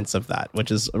nice sense of that,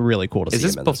 which is really cool to Is see.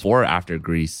 this him in this. before or after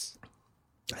Grease?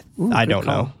 I Good don't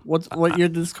call. know. What year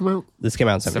did this come out? This came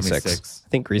out in 76. 76. I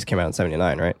think Grease came out in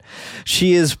 79, right?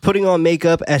 She is putting on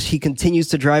makeup as he continues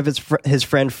to drive his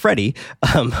friend Freddie,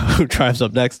 who drives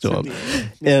up next to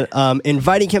him,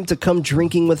 inviting him to come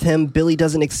drinking with him. Billy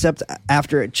doesn't accept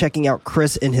after checking out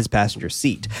Chris in his passenger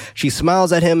seat. She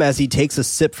smiles at him as he takes a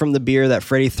sip from the beer that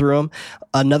Freddie threw him.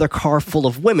 Another car full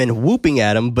of women whooping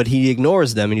at him, but he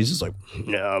ignores them and he's just like,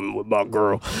 "Nah, I'm with my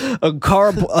girl." A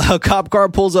cop car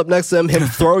pulls up next to him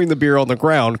throwing the beer on the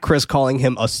ground, Chris calling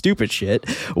him a stupid shit.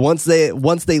 Once they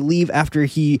leave after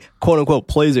he quote unquote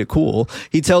plays it cool,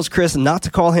 he tells Chris not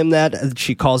to call him that.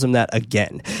 She calls him that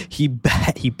again. He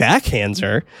backhands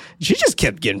her. She just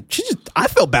kept getting. I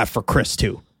felt bad for Chris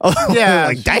too. Yeah.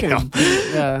 like damn.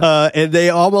 Yeah. And they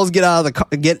almost get out of the car.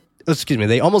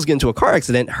 They almost get into a car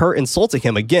accident, her insulting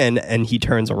him again, and he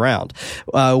turns around.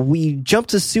 We jump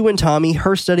to Sue and Tommy,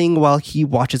 her studying while he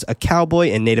watches a cowboy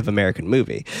and Native American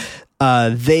movie.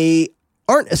 They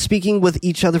aren't speaking with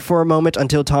each other for a moment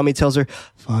until Tommy tells her,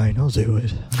 "Fine, I'll do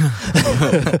it."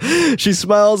 She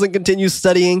smiles and continues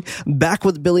studying. Back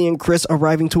with Billy and Chris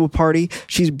arriving to a party,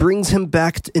 she brings him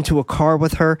back into a car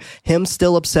with her, him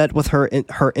still upset with her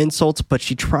insults, but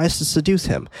she tries to seduce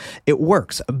him. It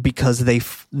works because they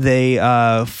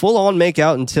full on make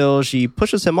out until she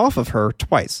pushes him off of her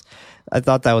twice. I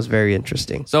thought that was very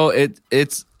interesting. So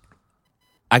it's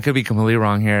I could be completely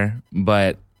wrong here,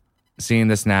 but seeing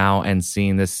this now and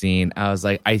seeing this scene, I was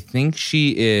like, I think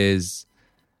she is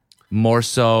more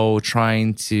so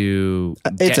trying to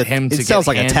get him to it sounds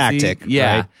get like a handsy. tactic,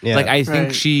 Yeah. right? Yeah. Like I think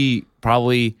Right. she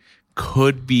probably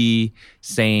could be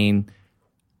saying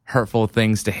hurtful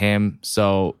things to him,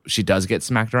 so she does get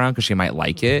smacked around because she might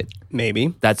like it.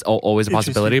 Maybe. That's always a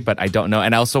possibility, but I don't know.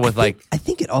 And also with like, I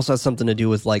think it also has something to do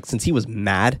with like, since he was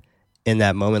mad in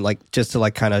that moment, like just to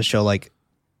like kind of show like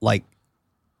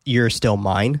you're still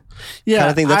mine. Yeah, kind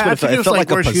of thing. That's what think it felt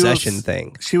like a where possession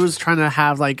thing. She was trying to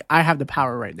have like, I have the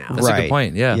power right now. That's a good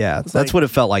point. Yeah. Yeah. That's what it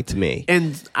felt like to me.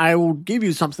 And I will give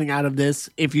you something out of this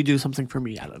if you do something for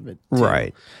me out of it. Too.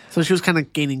 Right. So she was kind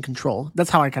of gaining control. That's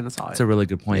how I kind of saw it. That's a really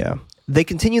good point. Yeah. They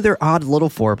continue their odd little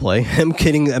foreplay, them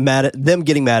getting mad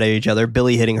at each other,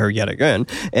 Billy hitting her yet again,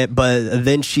 but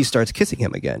then she starts kissing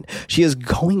him again. She is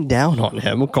going down on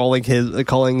him, calling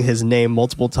his name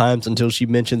multiple times until she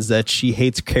mentions that she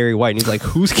hates Carrie White. And he's like,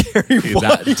 who's Carrie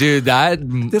White?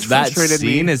 That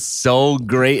scene is so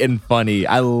great and funny.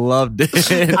 I loved it.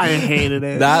 I hated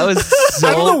it. That was so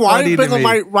I don't know why, funny but to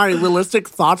me. my realistic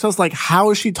thoughts, I was like, how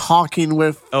is she talking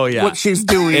with what she's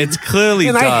doing? It's clearly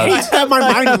and I hate that my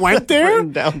mind went there.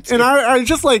 Down And I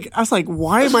was like,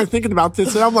 why am I thinking about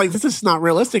this? And I'm like, this is not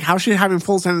realistic. How is she having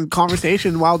full-time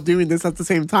conversation while doing this at the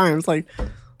same time? It's like,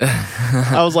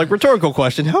 I was like, rhetorical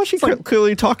question. How is she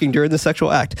clearly talking during the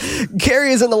sexual act?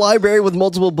 Carrie is in the library with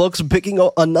multiple books, picking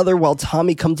another while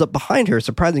Tommy comes up behind her,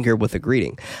 surprising her with a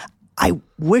greeting. I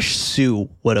wish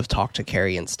Sue would have talked to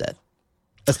Carrie instead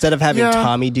of having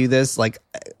Tommy do this, like,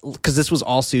 because this was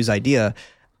all Sue's idea.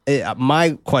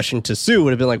 My question to Sue would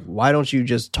have been like, why don't you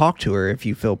just talk to her if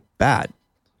you feel bad?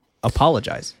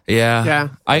 Apologize. Yeah.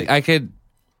 I could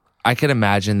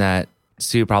imagine that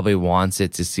Sue probably wants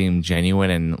it to seem genuine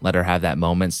and let her have that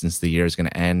moment since the year is going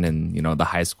to end and, the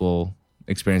high school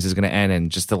experience is going to end,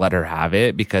 and just to let her have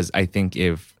it, because I think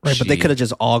but they could have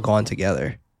just all gone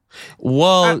together.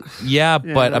 Well,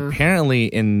 but apparently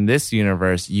in this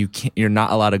universe, you're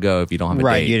not allowed to go if you don't have a date.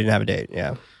 Right, you didn't have a date,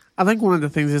 yeah. I think one of the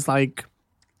things is like,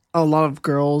 a lot of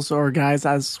girls or guys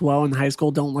as well in high school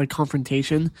don't like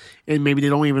confrontation, and maybe they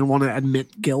don't even want to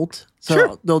admit guilt.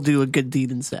 So they'll do a good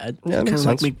deed instead. Yeah, kind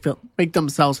of like make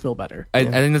themselves feel better. I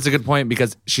think that's a good point,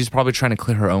 because she's probably trying to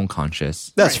clear her own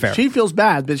conscience. That's fair. She feels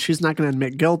bad, but she's not going to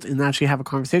admit guilt and actually have a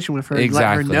conversation with her and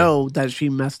let her know that she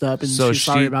messed up and she's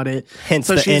sorry about it. Hence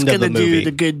so the she's end of the gonna do movie.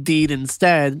 the good deed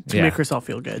instead to make herself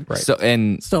feel good. Right. So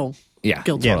still. Yeah,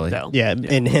 guilt totally. though. Yeah,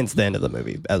 and hence the end of the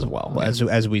movie as well,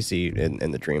 as we see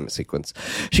in the dream sequence.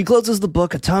 She closes the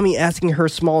book, Tommy asking her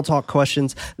small talk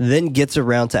questions, then gets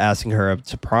around to asking her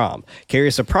to prom. Carrie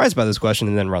is surprised by this question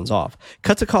and then runs off.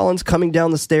 Cut to Collins coming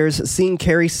down the stairs, seeing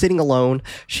Carrie sitting alone.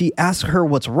 She asks her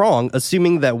what's wrong,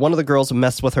 assuming that one of the girls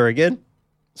messed with her again.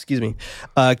 Excuse me.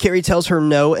 Carrie tells her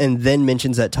no and then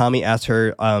mentions that Tommy asked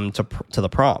her to the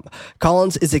prom.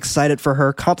 Collins is excited for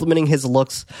her, complimenting his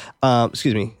looks.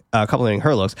 Complimenting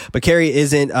her looks, but Carrie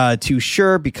isn't too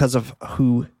sure because of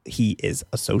who he is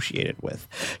associated with.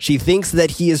 She thinks that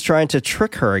he is trying to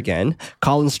trick her again.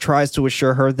 Collins tries to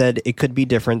assure her that it could be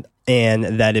different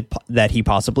and that he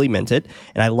possibly meant it.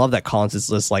 And I love that Collins is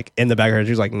just like in the back of her.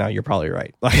 She's like, "No, you're probably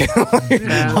right.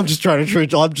 I'm just trying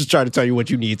to tell you what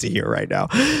you need to hear right now."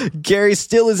 Carrie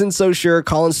still isn't so sure.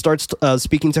 Collins starts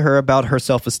speaking to her about her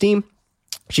self-esteem.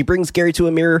 She brings Carrie to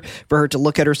a mirror for her to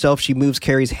look at herself. She moves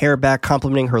Carrie's hair back,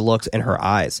 complimenting her looks and her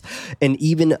eyes, and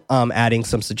even adding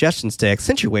some suggestions to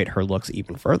accentuate her looks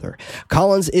even further.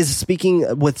 Collins is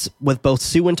speaking with both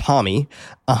Sue and Tommy,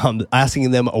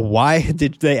 asking them why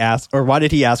did he ask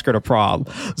her to prom.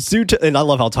 And I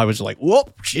love how Tommy was just like,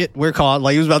 "Whoop, shit, we're caught."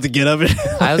 Like he was about to get up.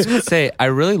 I was gonna say, I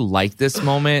really like this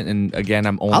moment, and again,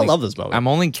 I love this moment. I'm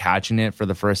only catching it for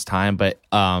the first time, but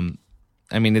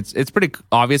I mean, it's pretty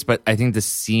obvious, but I think the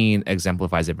scene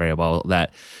exemplifies it very well,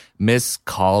 that Miss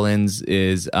Collins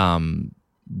is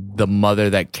the mother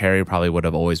that Carrie probably would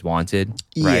have always wanted.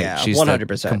 Right? Yeah, she's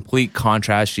 100%. Complete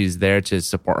contrast. She's there to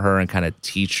support her and kind of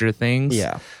teach her things.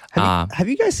 Yeah. Have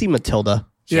you guys seen Matilda?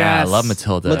 Yeah, Yes. I love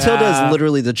Matilda. Matilda is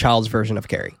literally the child's version of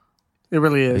Carrie. It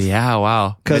really is. Yeah,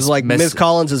 wow. Because Miss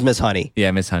Collins is Miss Honey.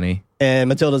 Yeah, Miss Honey. And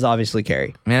Matilda's obviously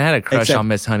Carrie. Man, I had a crush on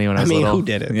Miss Honey when I was little. Who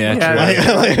didn't? Yeah, Yeah.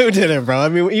 true. Like, who didn't, bro? I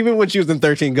mean, even when she was in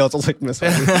 13 Ghosts, I was like, Miss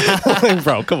Honey. Like,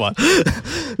 bro, come on.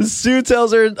 Sue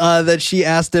tells her that she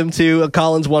asked him to.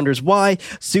 Collins wonders why.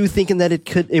 Sue thinking that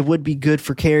it would be good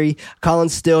for Carrie.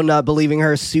 Collins still not believing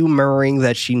her. Sue murmuring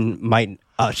that she might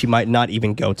not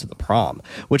even go to the prom,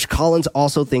 which Collins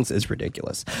also thinks is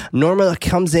ridiculous. Norma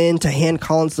comes in to hand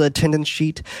Collins the attendance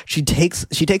sheet. She takes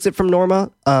it from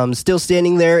Norma, still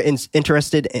standing there and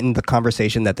interested in the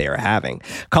conversation that they are having.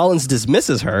 Collins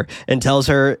dismisses her and tells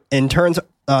her and turns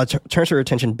her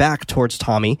attention back towards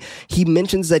Tommy. He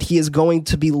mentions that he is going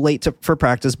to be late for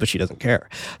practice, but she doesn't care.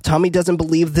 Tommy doesn't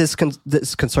believe this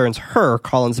concerns her,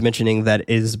 Collins mentioning that it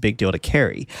is a big deal to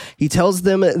Carrie. He tells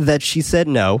them that she said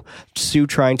no, Sue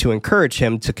trying to encourage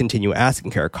him to continue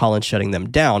asking her, Collins shutting them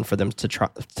down for them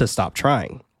to stop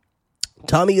trying.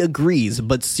 Tommy agrees,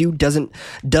 but Sue doesn't,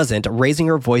 raising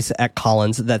her voice at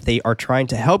Collins that they are trying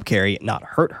to help Carrie, not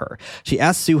hurt her. She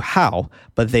asks Sue how,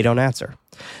 but they don't answer.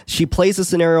 She plays a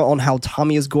scenario on how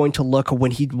Tommy is going to look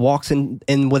when he walks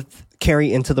in with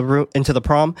Carrie into the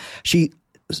prom.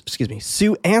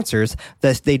 Sue answers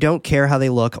that they don't care how they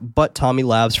look, but Tommy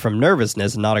laughs from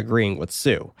nervousness, not agreeing with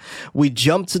Sue. We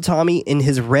jump to Tommy in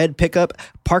his red pickup,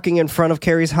 parking in front of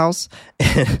Carrie's house.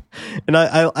 And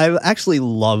I actually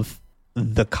love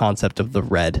the concept of the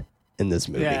red in this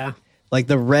movie. Yeah. Like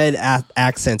the red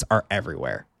accents are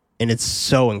everywhere. And it's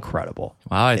so incredible.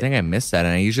 Wow, I think I missed that,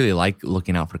 and I usually like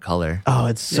looking out for color. Oh,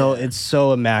 it's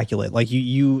so immaculate. Like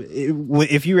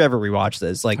if you ever rewatch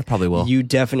this, like I probably will. You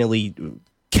definitely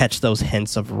catch those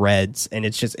hints of reds, and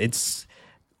it's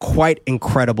quite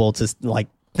incredible to like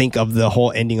think of the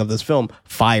whole ending of this film,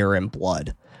 fire and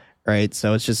blood. Right,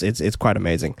 so it's quite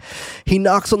amazing. He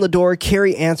knocks on the door.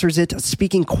 Carrie answers it,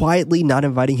 speaking quietly, not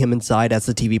inviting him inside as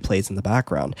the TV plays in the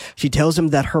background. She tells him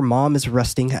that her mom is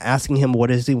resting, asking him what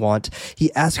does he want.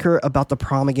 He asks her about the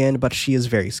prom again, but she is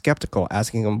very skeptical,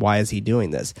 asking him why is he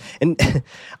doing this. And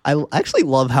I actually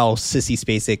love how Sissy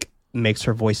Spacek makes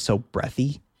her voice so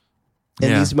breathy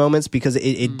in these moments, because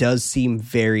it does seem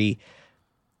very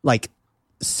like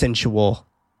sensual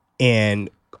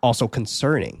and also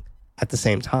concerning at the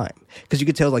same time, because you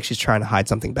could tell like she's trying to hide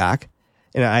something back,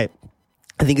 and I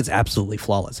think it's absolutely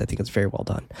flawless. I think it's very well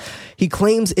done. He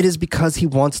claims it is because he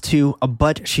wants to,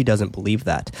 but she doesn't believe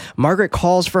that. Margaret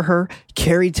calls for her,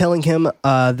 Carrie telling him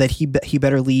that he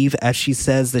better leave, as she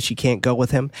says that she can't go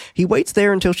with him. He waits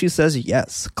there until she says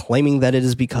yes, claiming that it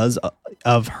is because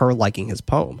of her liking his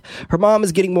poem. Her mom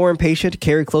is getting more impatient.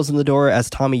 Carrie closing the door as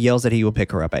Tommy yells that he will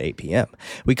pick her up at 8 p.m.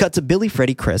 We cut to Billy,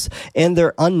 Freddie, Chris, and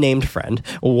their unnamed friend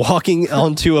walking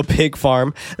onto a pig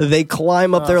farm. They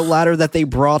climb up their ladder that they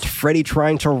brought, Freddie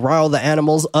trying to rile the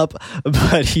animals up,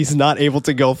 but he's not able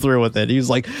to go through with it. He was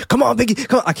like, come on, Biggie,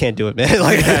 come on. I can't do it, man.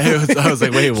 Like, I was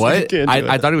like, wait, what?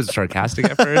 I thought he was sarcastic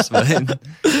at first, but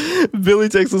Billy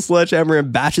takes a sledgehammer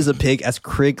and bashes a pig as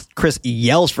Chris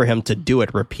yells for him to do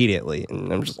it repeatedly.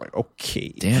 And I'm just like, okay.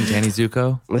 Damn, Danny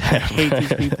Zuko. I hate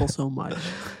these people so much.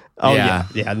 Oh, yeah.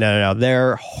 No.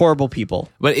 They're horrible people.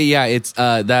 But yeah, it's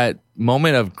that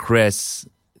moment of Chris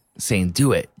saying,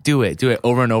 do it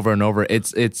over and over and over.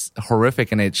 It's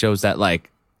horrific, and it shows that,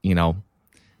 like, you know,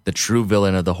 the true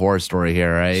villain of the horror story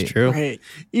here, right? It's true. Right.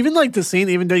 Even like the scene,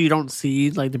 even though you don't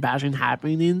see like the bashing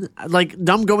happening, like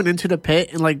them going into the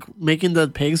pit and like making the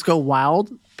pigs go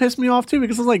wild pissed me off too,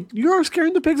 because I was like, you're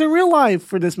scaring the pigs in real life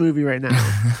for this movie right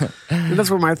now. And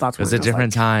that's where my thoughts were. It was a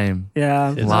different time.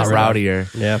 Yeah. A lot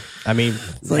rowdier. Yeah. I mean,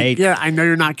 like, yeah, I know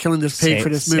you're not killing this pig for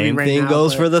this movie right now. Same thing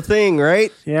goes for the Thing,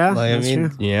 right? Yeah. Like, I mean,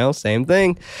 true. you know, same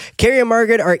thing. Carrie and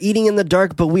Margaret are eating in the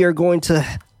dark, but we are going to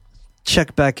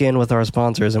check back in with our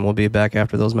sponsors, and we'll be back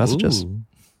after those messages. Ooh.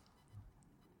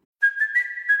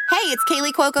 Hey, it's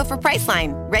Kaylee Cuoco for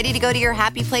Priceline. Ready to go to your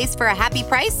happy place for a happy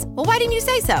price? Well, why didn't you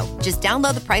say so? Just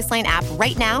download the Priceline app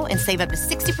right now and save up to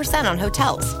 60% on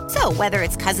hotels. So whether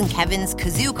it's Cousin Kevin's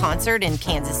Kazoo Concert in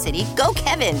Kansas City, go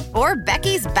Kevin, or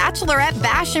Becky's Bachelorette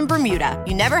Bash in Bermuda,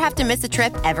 you never have to miss a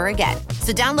trip ever again.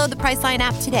 So download the Priceline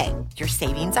app today. Your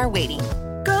savings are waiting.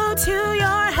 Go to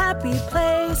your happy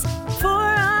place for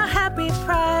a happy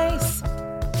price.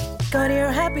 Go to your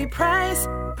happy price,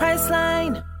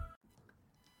 Priceline.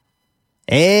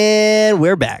 And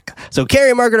we're back. So Carrie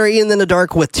and Margaret are eating in the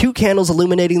dark with 2 candles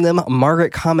illuminating them.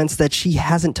 Margaret comments that she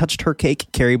hasn't touched her cake,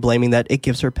 Carrie blaming that it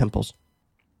gives her pimples.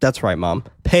 That's right, Mom.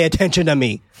 Pay attention to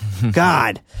me.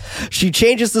 God. She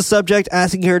changes the subject,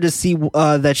 asking her to see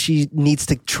that she needs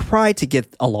to try to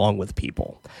get along with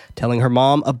people, telling her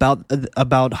mom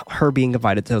about her being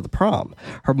invited to the prom.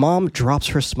 Her mom drops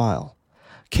her smile.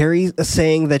 Carrie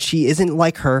saying that she isn't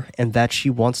like her and that she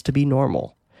wants to be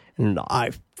normal. And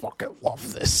I fucking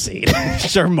love this scene.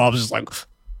 Her mom's just like,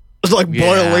 it's like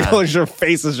boiling. Her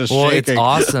face is just shaking. It's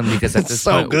awesome because at this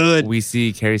so point, good. We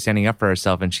see Carrie standing up for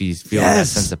herself, and she's feeling that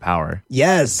sense of power.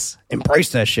 Yes.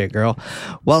 Embrace that shit, girl.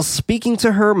 While speaking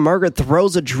to her, Margaret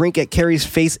throws a drink at Carrie's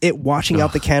face, it washing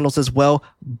out the candles as well.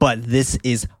 But this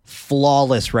is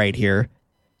flawless right here,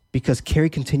 because Carrie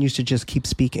continues to just keep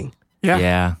speaking.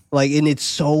 Yeah. Like, and it's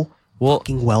so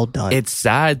fucking well done. It's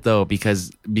sad though,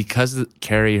 because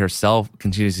Carrie herself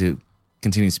continues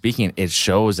speaking, it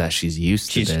shows that she's used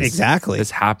to this. Exactly.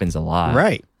 This happens a lot.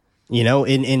 Right. You know,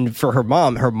 and for her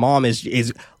mom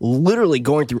is literally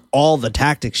going through all the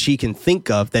tactics she can think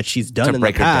of that she's done in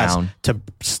the past to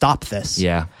stop this.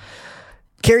 Yeah.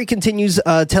 Carrie continues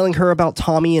telling her about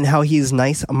Tommy and how he is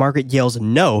nice. Margaret yells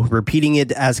no, repeating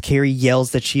it as Carrie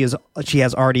yells that she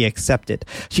has already accepted.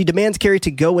 She demands Carrie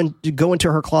to go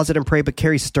into her closet and pray, but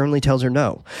Carrie sternly tells her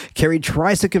no. Carrie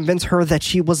tries to convince her that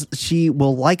she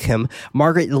will like him.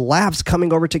 Margaret laughs,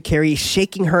 coming over to Carrie,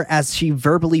 shaking her as she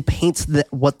verbally paints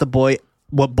what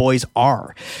boys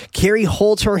are. Carrie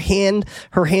holds her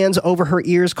hands over her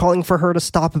ears, calling for her to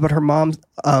stop, but her mom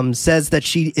says that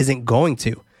she isn't going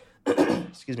to.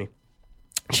 Excuse me.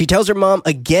 She tells her mom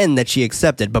again that she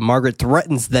accepted, but Margaret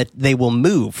threatens that they will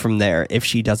move from there if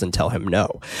she doesn't tell him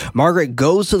no. Margaret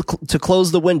goes to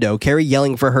close the window, Carrie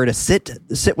yelling for her to sit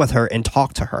with her and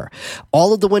talk to her.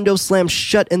 All of the windows slam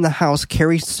shut in the house,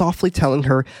 Carrie softly telling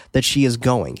her that she is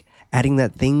going, adding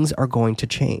that things are going to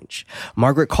change.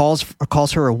 Margaret calls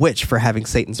her a witch for having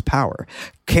Satan's power.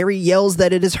 Carrie yells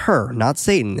that it is her, not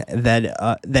Satan,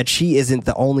 that she isn't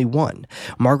the only one.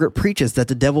 Margaret preaches that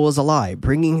the devil is a lie,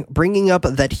 bringing up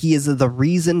that he is the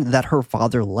reason that her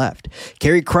father left.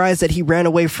 Carrie cries that he ran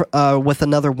away with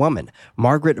another woman.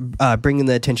 Margaret bringing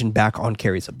the attention back on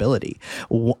Carrie's ability,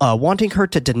 wanting her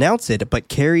to denounce it, but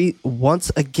Carrie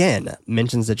once again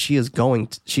mentions that she is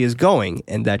going,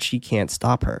 and that she can't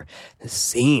stop her. The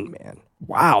scene, man,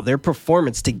 wow, their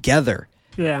performance together,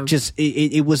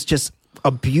 it was just a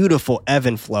beautiful ebb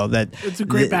and flow. It's a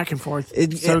great back and forth.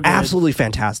 It's so absolutely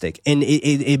fantastic, and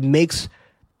it makes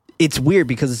it's weird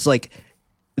because it's like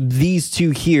these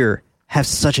two here have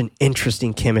such an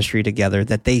interesting chemistry together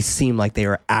that they seem like they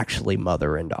are actually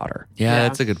mother and daughter. Yeah,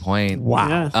 that's a good point. Wow.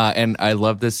 Yeah. And I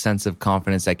love this sense of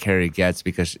confidence that Carrie gets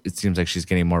because it seems like she's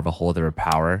getting more of a hold of her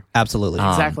power. Absolutely.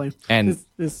 Exactly. And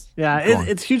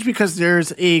it's huge because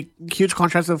there's a huge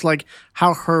contrast of like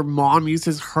how her mom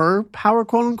uses her power,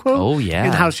 quote unquote. Oh, yeah.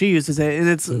 And how she uses it. And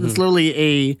it's literally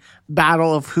a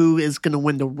battle of who is going to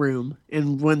win the room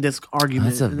and win this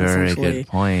argument. That's a very good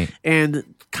point. And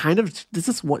kind of this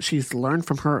is what she's learned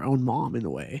from her own mom in a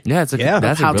way. Yeah, that's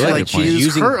a How really to good like point.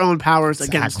 use her own powers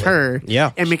against her.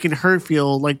 Yeah. And making her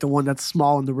feel like the one that's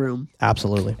small in the room.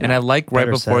 Absolutely. And I like right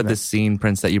Better before said, the scene,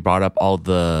 Prince, that you brought up all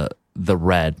the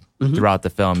red throughout the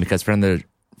film because friend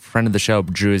of the show,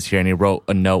 Drew, is here and he wrote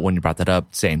a note when you brought that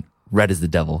up saying red is the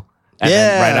devil. And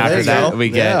then right after that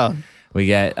we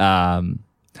get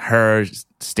her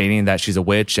stating that she's a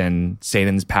witch and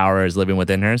Satan's power is living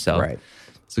within her. So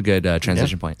it's a good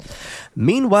transition point.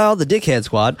 Meanwhile, the dickhead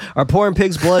squad are pouring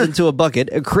pig's blood into a bucket.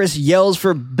 Chris yells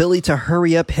for Billy to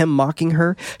hurry up, him mocking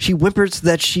her. She whimpers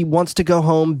that she wants to go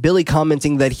home, Billy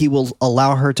commenting that he will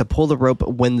allow her to pull the rope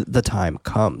when the time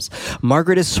comes.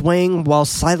 Margaret is swaying while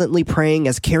silently praying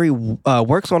as Carrie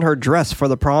works on her dress for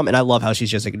the prom, and I love how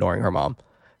she's just ignoring her mom.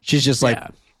 She's just like,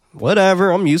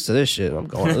 whatever, I'm used to this shit. I'm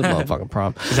going to this motherfucking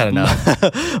prom. Is that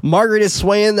enough? Margaret is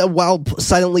swaying while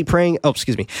silently praying. Oh,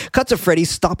 excuse me. Cut to Freddie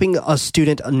stopping a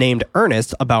student named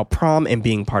Ernest about prom and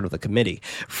being part of the committee.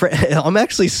 I'm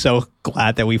actually so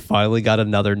glad that we finally got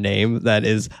another name that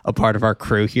is a part of our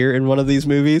crew here in one of these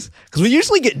movies. Because we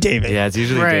usually get David. Yeah, it's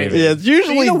usually David. Yeah, it's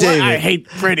usually David. I hate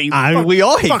Freddie. We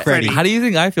all hate Freddie. How do you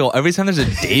think I feel? Every time there's a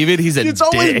David, he's a It's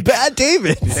always dick. bad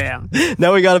David. Yeah.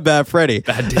 Now we got a bad Freddie.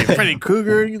 Bad David. Freddy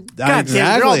Krueger. God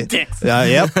damn, you're all dicks.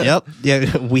 Yep.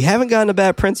 Yeah, we haven't gotten a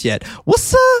bad Prince yet.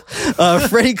 What's up?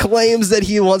 Freddie claims that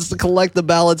he wants to collect the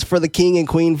ballots for the king and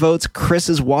queen votes. Chris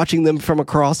is watching them from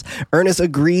across. Ernest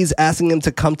agrees, asking him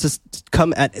to come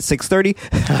at 6:30.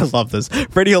 I love this.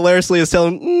 Freddie hilariously is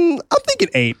telling him, I'm thinking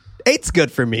 8. 8's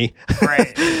good for me.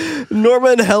 Right. Norma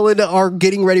and Helen are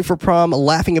getting ready for prom,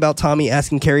 laughing about Tommy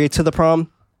asking Carrie to the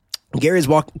prom.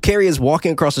 Carrie is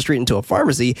walking across the street into a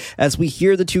pharmacy as we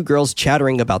hear the two girls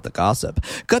chattering about the gossip.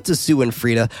 Cut to Sue and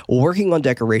Frida working on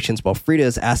decorations while Frida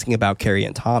is asking about Carrie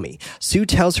and Tommy. Sue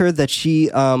tells her that she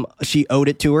owed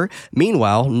it to her.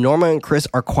 Meanwhile, Norma and Chris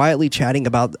are quietly chatting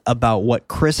about what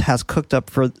Chris has cooked up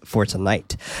for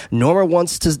tonight. Norma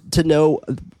wants to know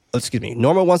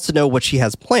what she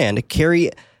has planned.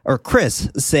 Chris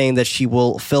saying that she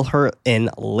will fill her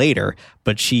in later,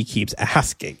 but she keeps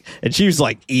asking. And she's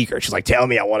like eager. She's like, tell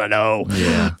me, I want to know.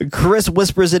 Yeah. Chris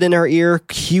whispers it in her ear.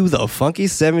 Cue the funky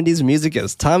 70s music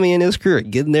as Tommy and his crew are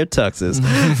getting their tuxes.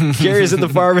 Carrie's in the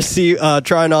pharmacy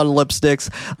trying on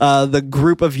lipsticks. The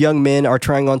group of young men are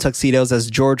trying on tuxedos as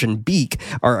George and Beak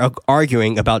are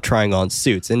arguing about trying on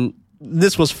suits. And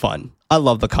this was fun. I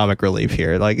love the comic relief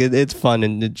here. Like it's fun,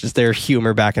 and just their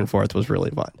humor back and forth was really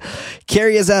fun.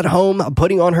 Carrie is at home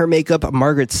putting on her makeup.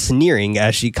 Margaret sneering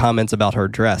as she comments about her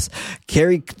dress.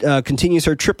 Carrie continues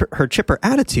her chipper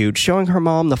attitude, showing her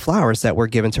mom the flowers that were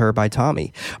given to her by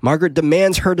Tommy. Margaret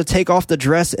demands her to take off the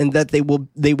dress and that they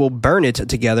will burn it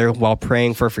together while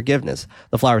praying for forgiveness.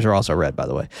 The flowers are also red, by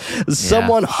the way.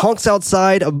 Someone honks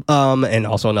outside, and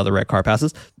also another red car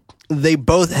passes. They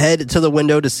both head to the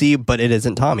window to see, but it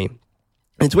isn't Tommy.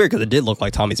 It's weird because it did look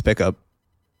like Tommy's pickup,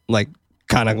 like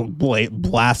kind of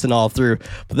blasting all through.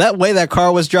 But that way that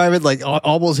car was driving, like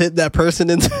almost hit that person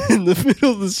in the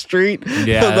middle of the street.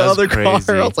 Yeah, the other crazy.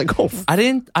 car. I was like, oh. I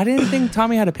didn't think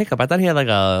Tommy had a pickup. I thought he had like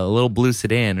a little blue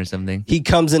sedan or something. He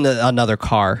comes in another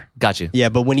car. Got you. Yeah,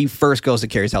 but when he first goes to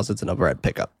Carrie's house, it's another red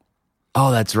pickup.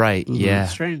 Oh, that's right. Yeah.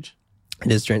 Strange.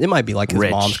 It is strange. It might be like his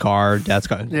Rich. mom's car, dad's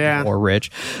car, Yeah. or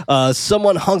rich.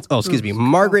 Someone honks. Oh, excuse me.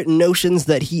 Margaret notions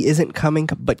that he isn't coming,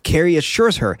 but Carrie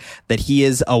assures her that he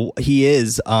is.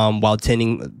 While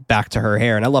tending back to her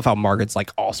hair, and I love how Margaret's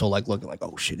like also like looking like,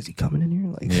 oh shit, is he coming in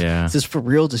here? Like, Yeah. is this for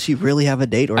real? Does she really have a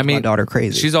date, or is my daughter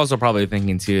crazy? She's also probably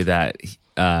thinking too that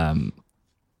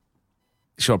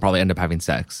she'll probably end up having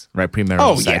sex, right? Premarital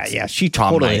Oh sex. yeah. She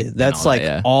prom totally. night and That's all like that,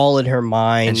 yeah. all in her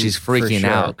mind, And she's for freaking sure.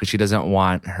 out because she doesn't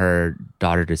want her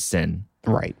daughter to sin.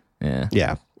 Right. Yeah.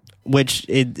 Yeah. Which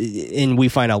and we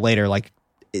find out later, like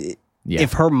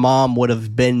if her mom would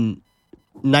have been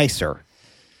nicer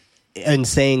in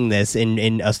saying this, and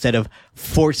instead of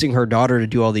forcing her daughter to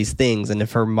do all these things, and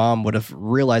if her mom would have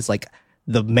realized like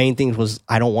the main thing was,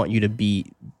 I don't want you to be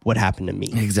what happened to me.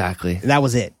 Exactly. That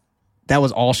was it. That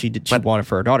was all she did. She wanted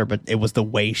for her daughter, but it was the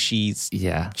way she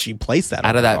placed that out on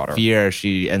of her that daughter. fear,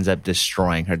 she ends up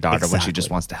destroying her daughter when she just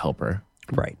Exactly. wants to help her.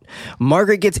 Right.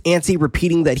 Margaret gets antsy,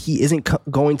 repeating that he isn't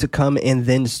going to come, and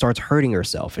then starts hurting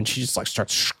herself. And she just like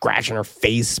starts scratching her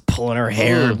face, pulling her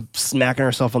hair, smacking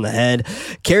herself on the head.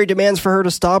 Carrie demands for her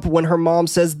to stop when her mom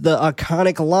says the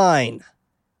iconic line,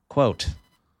 quote,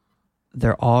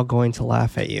 "They're all going to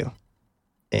laugh at you,"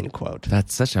 end quote.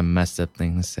 That's such a messed up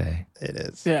thing to say. It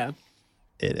is. Yeah.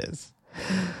 It is.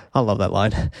 I love that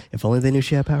line. If only they knew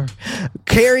she had power.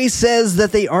 Carrie says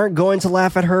that they aren't going to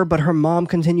laugh at her, but her mom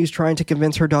continues trying to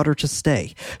convince her daughter to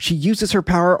stay. She uses her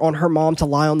power on her mom to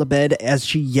lie on the bed as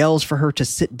she yells for her to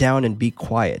sit down and be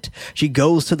quiet. She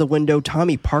goes to the window,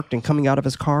 Tommy parked and coming out of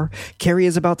his car. Carrie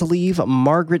is about to leave,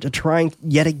 Margaret trying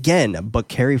yet again, but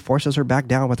Carrie forces her back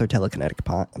down with her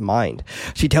telekinetic mind.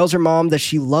 She tells her mom that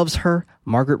she loves her,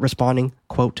 Margaret responding,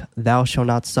 quote, "Thou shalt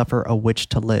not suffer a witch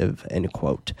to live," end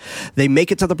quote. They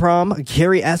make it to the prom,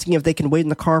 Carrie asking if they can wait in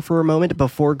the car for a moment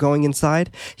before going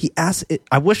inside. He asks,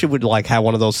 I wish it would like have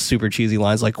one of those super cheesy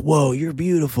lines like, "Whoa, you're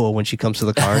beautiful," when she comes to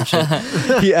the car and shit.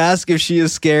 He asks if she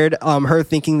is scared, her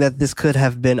thinking that this could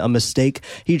have been a mistake.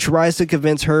 He tries to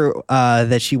convince her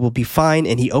that she will be fine,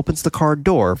 and he opens the car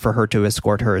door for her to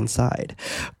escort her inside.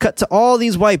 Cut to all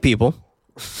these white people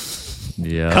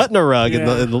Yeah. cutting a rug in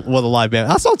the live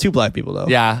band. I saw two black people though.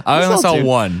 Yeah. I only saw two.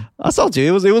 one. I saw two.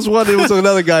 It was one. It was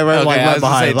another guy right, Okay, like, I right was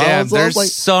gonna behind say, him. I damn, was there's like,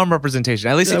 some representation.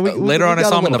 At least Yeah, later on, I got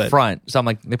saw a him in little the bit. front. So I'm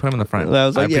like, they put him in the front. I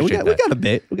was like, yeah, we appreciate got a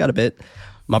bit. We got a bit.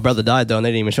 My brother died though, and they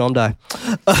didn't even show him die.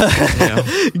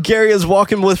 Carrie is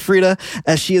walking with Frida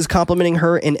as she is complimenting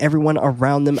her, and everyone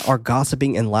around them are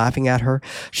gossiping and laughing at her.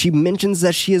 She mentions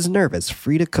that she is nervous.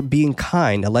 Frida being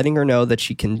kind, letting her know that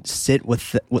she can sit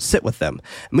with them.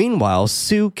 Meanwhile,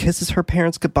 Sue kisses her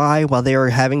parents goodbye while they are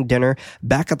having dinner.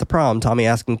 Back at the prom, Tommy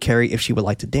asking Carrie if she would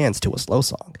like to dance to a slow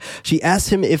song. She asks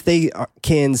him if they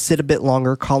can sit a bit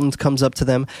longer. Collins comes up to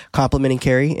them, complimenting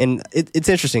Carrie, and it's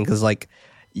interesting because like,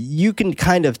 you can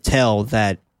kind of tell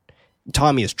that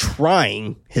Tommy is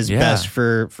trying his best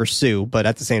for Sue, but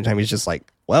at the same time, he's just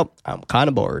like, well, I'm kind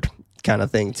of bored kind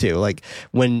of thing too. Like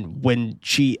when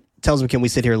she tells him, can we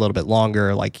sit here a little bit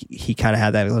longer? Like he kind of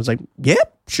had that. I was like,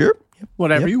 yep, sure.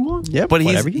 Whatever you want. Yep, But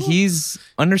whatever you want. he's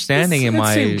understanding in It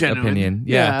my seemed genuine. opinion.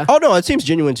 Yeah. Oh no, it seems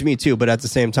genuine to me too. But at the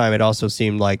same time, it also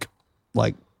seemed like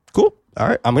cool. All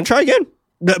right, I'm gonna try again.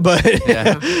 But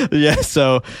yeah,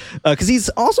 so because he's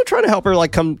also trying to help her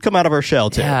like come out of her shell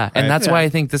too. Yeah, and right? that's why I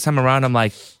think this time around I'm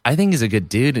like, I think he's a good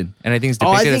dude, and I think he's I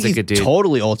depicted think as a he's good dude,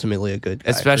 totally ultimately a good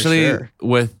guy, for especially sure.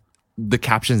 with the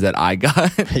captions that I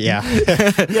got. Yeah.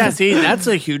 Yeah, see, that's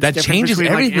a huge That difference changes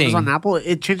between everything. Like Amazon and Apple.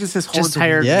 It changes his whole Just-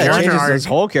 entire Yeah, it character changes arc. his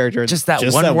whole character. Just that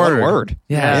one that word. one word.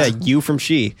 Yeah. You from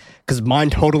she. Because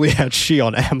mine totally had she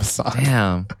on Amazon.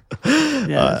 Damn,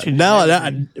 Yeah, it changes No,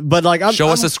 everything. but like I'm show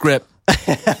us a script.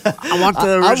 I want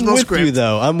the I'm original with script. you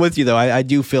though. I'm with you though. I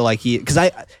do feel like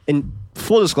in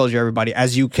full disclosure, everybody,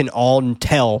 as you can all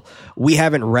tell, we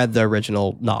haven't read the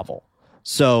original novel.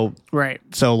 So Right.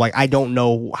 So like I don't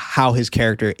know how his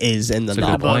character is in the That's a good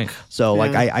novel. point. So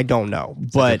like Yeah. I don't know. a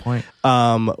But good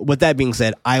point. with that being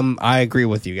said, I agree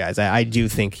with you guys. I do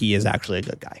think he is actually a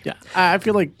good guy. Yeah. I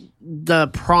feel like the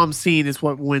prom scene is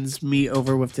what wins me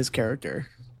over with this character.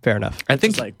 Fair enough. I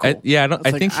think, It's like, cool. yeah, I don't. It's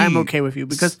I like, think I'm okay with you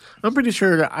because I'm pretty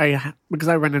sure that because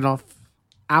I rented off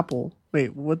Apple.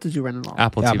 Wait, what did you rent it off?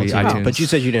 Apple Apple TV, TV. iTunes. But you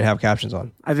said you didn't have captions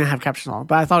on. I didn't have captions on,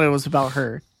 but I thought it was about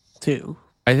her too.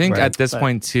 I think Right. at this But-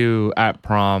 point too, at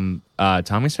prom,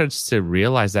 Tommy starts to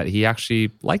realize that he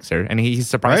actually likes her, and he's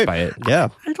surprised by it. Yeah.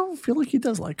 I don't feel like he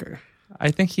does like her. I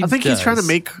think I think he's trying to does.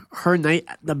 make her night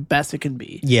the best it can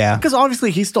be. Yeah. Because obviously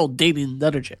he's still dating the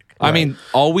other chick. I mean,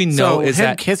 all we know So is him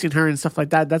that kissing her and stuff like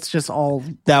that, that's just all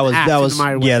That was act in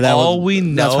my way. yeah, that all was, we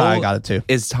know that's how I got it too.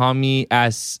 is Tommy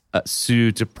asked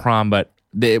Sue to prom, but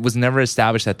it was never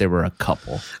established that they were a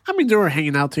couple. I mean, they were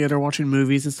hanging out together, watching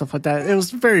movies and stuff like that. It was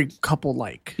very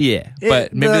couple-like. Yeah,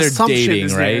 but maybe the they're assumption dating,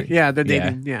 is there. right? Yeah, they're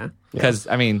dating. Yeah. Because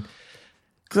I mean,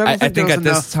 Because I don't I think, there think was at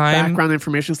this enough time- background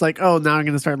information. It's like, oh, now I'm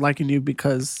going to start liking you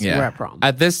because we're at prom.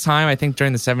 At this time, I think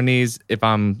during the 70s, if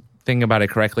I'm thinking about it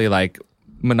correctly, like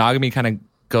monogamy kind of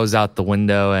goes out the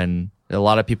window, and a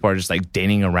lot of people are just like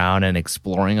dating around and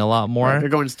exploring a lot more. They're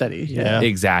going steady. Yeah.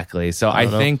 Exactly. So I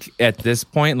think at this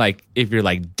point, like if you're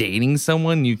like dating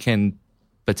someone, you can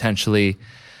potentially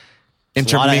A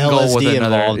lot of intermingle LSD with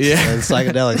another. involved and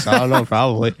psychedelics. I don't know,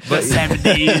 probably. But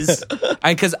 70s.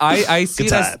 because I see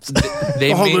it as they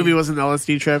The whole made- movie was an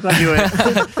LSD trip. I knew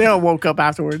it. They all woke up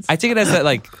afterwards. I take it as that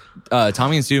like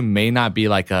Tommy and Sue may not be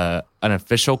like an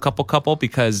official couple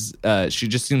because she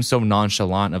just seems so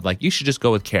nonchalant of like you should just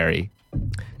go with Carrie,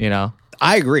 you know.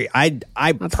 I agree. I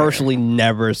personally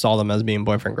never saw them as being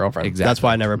boyfriend girlfriend. Exactly. That's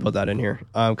why I never put that in here.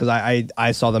 Because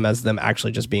I saw them as them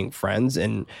actually just being friends,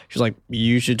 and she's like,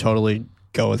 you should totally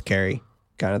go with Carrie,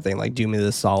 kind of thing. Like, do me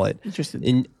this solid. Interesting.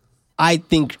 And I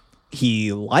think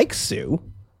he likes Sue.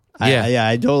 Yeah.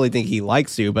 I totally think he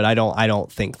likes Sue, but I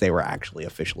don't think they were actually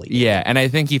officially. Yeah, and I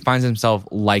think he finds himself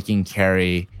liking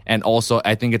Carrie, and also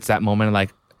I think it's that moment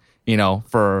like, you know,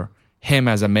 for him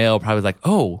as a male, probably like,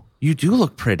 oh, you do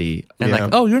look pretty, and Yeah.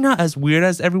 like, oh, you're not as weird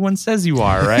as everyone says you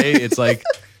are, right? It's like,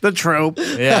 The trope.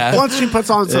 Yeah. Once she puts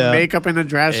on some Yeah. makeup and a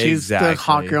dress, she's the Exactly.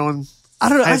 hot girl in I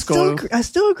don't know. high school. I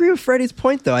still agree with Freddie's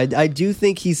point, though. I do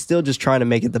think he's still just trying to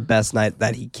make it the best night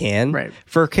that he can Right.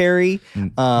 for Carrie.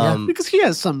 Because he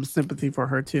has some sympathy for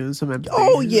her too, and some empathy.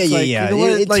 Oh, yeah, It's yeah, like, yeah. You know what?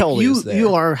 It like totally you, is there.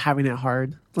 you are having it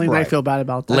hard. Like, and I Right. feel bad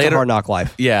about that. It's a Later- hard knock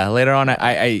life. yeah. Later on,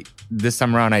 I this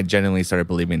time around, I genuinely started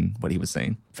believing what he was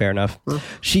saying. Fair enough.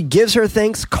 She gives her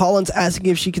thanks. Collins asking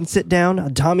if she can sit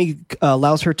down. Tommy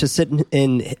allows her to sit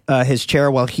in his chair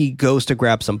while he goes to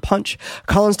grab some punch.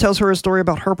 Collins tells her a story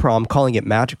about her prom, calling it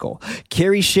magical.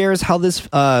 Carrie shares how this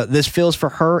feels for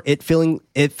her. It feeling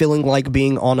like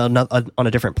being on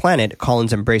a different planet.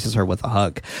 Collins embraces her with a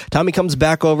hug. Tommy comes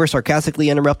back over, sarcastically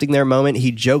interrupting their moment.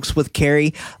 He jokes with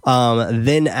Carrie,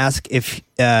 then asks if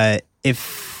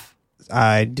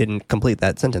I didn't complete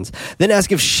that sentence. Then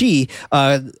ask if she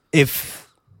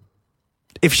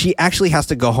actually has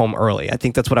to go home early. I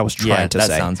think that's what I was trying to that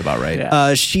say. sounds about right.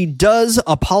 Yeah. She does,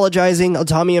 apologizing,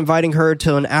 Tommy inviting her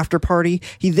to an after party.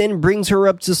 He then brings her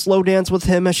up to slow dance with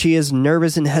him as she is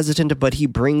nervous and hesitant, but he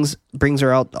brings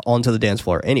her out onto the dance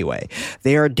floor anyway.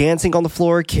 They are dancing on the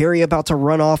floor, Carrie about to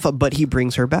run off, but he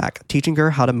brings her back, teaching her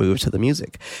how to move to the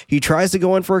music. He tries to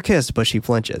go in for a kiss, but she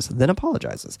flinches, then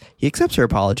apologizes. He accepts her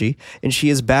apology, and she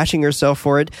is bashing herself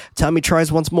for it. Tommy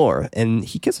tries once more, and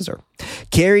he kisses her.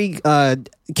 Carrie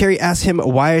asks him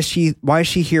why is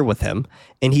she here with him,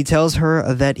 and he tells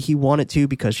her that he wanted to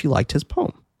because she liked his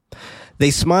poem.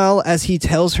 They smile as he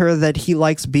tells her that he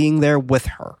likes being there with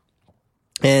her.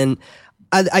 And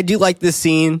I do like this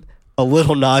scene. A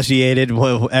little nauseated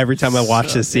every time I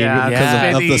watch this scene Yeah,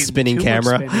 because of the spinning, spinning too much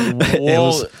camera. spinning. It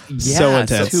was so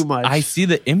intense. too much. I see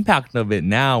the impact of it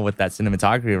now with that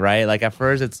cinematography, right? Like at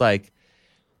first, it's like,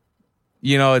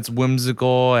 you know, it's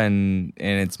whimsical and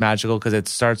it's magical because it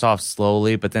starts off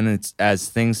slowly, but then it's as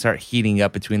things start heating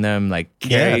up between them, like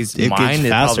Yeah, Carrie's it gets mind is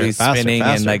faster, probably faster, spinning,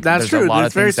 faster. and like That's there's true. a lot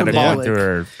That's of things that very are going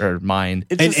symbolic. through her mind.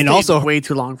 It just and stayed also- way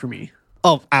too long for me.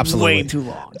 Oh, absolutely. Way too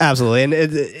long. Absolutely. And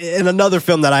in another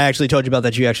film that I actually told you about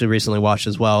that you actually recently watched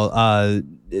as well,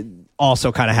 it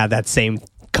also kind of had that same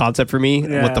concept for me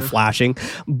with Yeah. the flashing.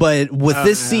 But with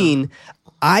this scene,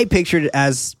 I pictured it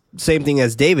as same thing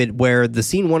as David, where the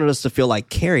scene wanted us to feel like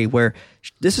Carrie, where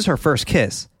this is her first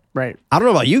kiss. Right. I don't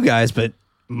know about you guys, but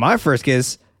my first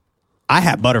kiss, I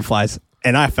had butterflies.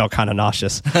 And I felt kind of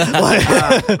nauseous.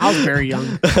 I was very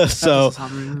young. So,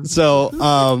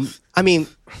 I mean,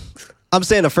 I'm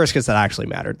saying the first kiss that actually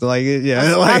mattered. Like, yeah,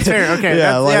 That's like, fair. Okay.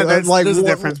 yeah, There's a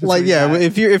difference. Like, between yeah, that.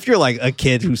 if you're like a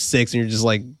kid who's 6 and you're just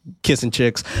like kissing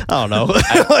chicks, I don't know.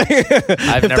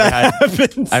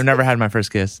 I've never had my first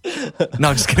kiss. No,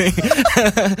 I'm just kidding.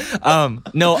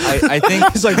 No, I think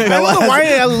It's like I don't know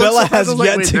why I looked Bella so- I has was like,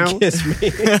 yet wait, to no. kiss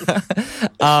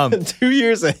me. 2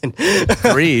 years in.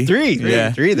 three. Three.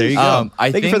 There you go.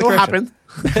 I Thank you think for the It'll correction. happen.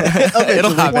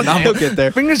 It'll happen. We'll get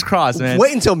there. Fingers crossed, man.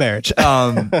 Wait until marriage.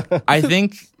 I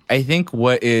think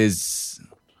what is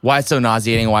why it's so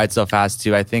nauseating, why it's so fast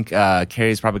too. I think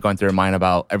Carrie's probably going through her mind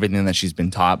about everything that she's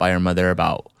been taught by her mother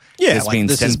about this like, being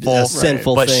this is sinful. a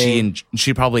sinful but thing.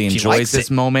 she probably enjoys likes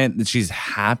this it. moment. That she's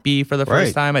happy for the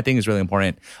first Right. time. I think is really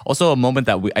important. Also, a moment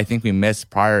that I think we missed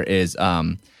prior is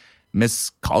Miss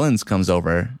Collins comes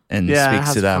over and speaks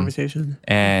has to a them, conversation.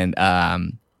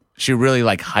 and she really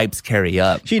like hypes Carrie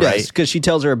up. She right? does because she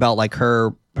tells her about like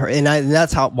her and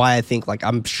that's why I think like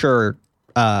I'm sure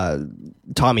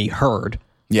Tommy heard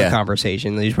the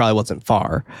conversation. He probably wasn't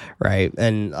far, right?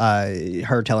 And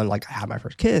her telling like I had my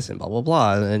first kiss and blah blah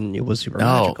blah, and it was super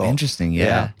magical. Oh, interesting.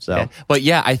 Yeah. So Yeah. But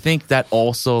yeah, I think that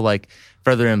also like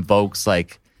further invokes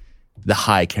like the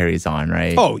high Carrie's on,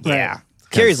 right? oh yeah.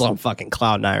 Carrie's on fucking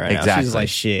cloud 9 right now. Exactly. She's like,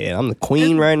 shit, I'm the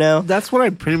queen right now. That's what I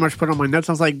pretty much put on my notes.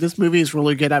 I was like, this movie is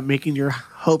really good at making your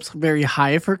hopes very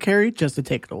high for Carrie just to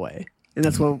take it away. And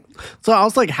that's what. So I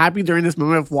was like happy during this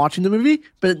moment of watching the movie,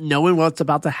 but knowing what's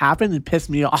about to happen, it pissed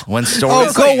me off. When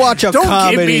stories Go watch a Don't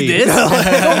comedy. give me this.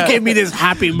 Don't give me this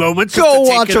happy moment. just Go to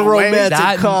take watch it a away.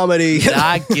 romantic comedy.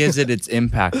 that gives it its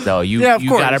impact, though. You Yeah, of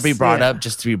you gotta course. be brought Yeah. up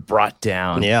just to be brought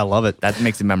down. Yeah, I love it. That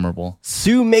makes it memorable.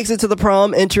 Sue makes it to the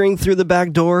prom, entering through the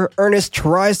back door. Ernest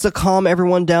tries to calm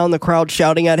everyone down, the crowd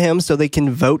shouting at him so they can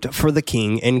vote for the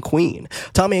king and queen.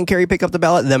 Tommy and Carrie pick up the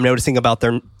ballot, them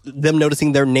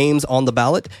noticing their names on the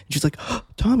ballot. She's like, oh,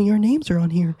 Tommy, our names are on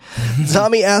here.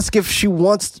 Tommy asks if she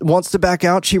wants to back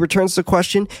out. She returns the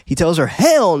question. He tells her,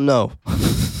 hell no.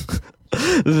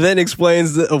 Then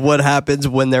explains what happens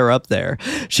when they're up there.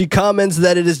 She comments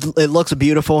that it looks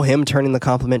beautiful, him turning the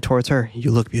compliment towards her.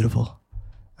 You look beautiful.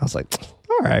 I was like,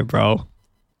 all right, bro.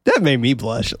 That made me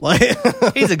blush. Like,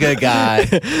 He's a good guy.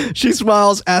 she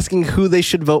smiles, asking who they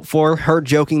should vote for. Her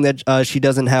joking that she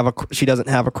doesn't have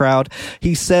a crowd.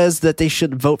 He says that they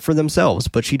should vote for themselves,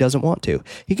 but she doesn't want to.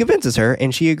 He convinces her,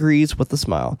 and she agrees with a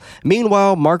smile.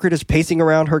 Meanwhile, Margaret is pacing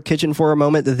around her kitchen for a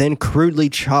moment, then crudely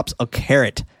chops a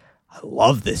carrot. I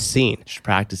love this scene. She's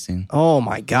practicing. Oh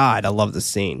my God, I love this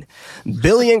scene.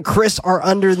 Billy and Chris are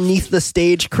underneath the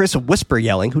stage. Chris whisper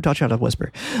yelling, who taught you how to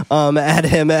whisper, at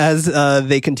him as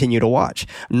they continue to watch.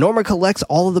 Norma collects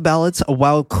all of the ballots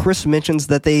while Chris mentions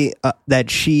that that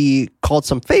she called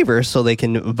some favors so they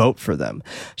can vote for them.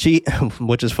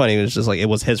 Which is funny, it was just like, it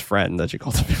was his friend that she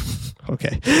called them.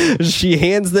 Okay. She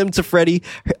hands them to Freddie.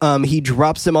 He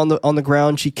drops them on the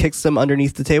ground. She kicks them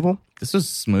underneath the table. This was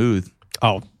smooth.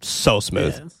 Oh, so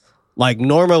smooth. Yeah. Like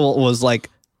Norma was like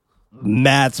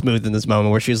mad smooth in this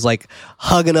moment where she's like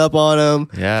hugging up on him.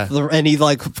 Yeah. And he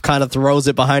like kind of throws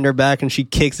it behind her back and she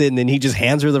kicks it and then he just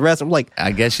hands her the rest. I'm like,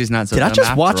 I guess she's not so did I dumb just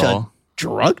after watch all. a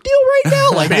drug deal right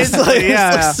now? Like, it's like,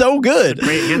 Yeah. it's like so good.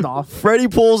 Great handoff. Freddie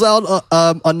pulls out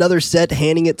another set,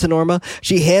 handing it to Norma.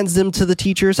 She hands them to the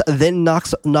teachers, then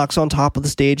knocks on top of the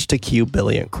stage to cue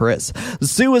Billy and Chris.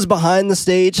 Sue is behind the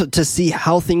stage to see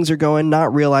how things are going,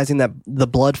 not realizing that the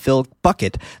blood-filled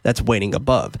bucket that's waiting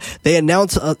above. They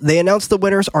announce the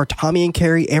winners are Tommy and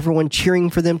Carrie, everyone cheering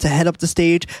for them to head up the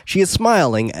stage. She is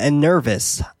smiling and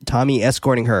nervous, Tommy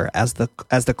escorting her as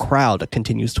the crowd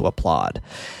continues to applaud.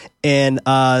 And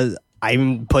I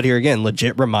even put here again,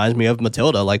 legit reminds me of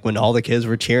Matilda, like when all the kids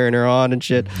were cheering her on and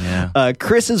shit. Yeah.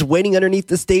 Chris is waiting underneath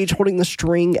the stage, holding the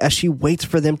string as she waits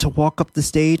for them to walk up the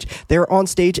stage. They're on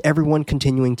stage, everyone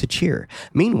continuing to cheer.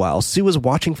 Meanwhile, Sue is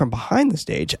watching from behind the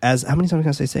stage as, how many times can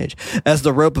I say stage? As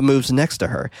the rope moves next to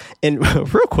her. And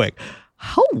real quick,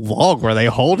 how long were they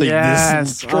holding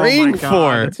this string Oh my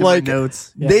God. It's for? in my Like,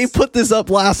 notes. Yes. they put this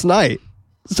up last night.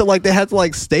 So like they had to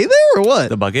like stay there or what?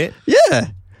 The bucket? Yeah.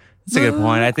 That's a good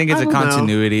point. I think it's I a don't know.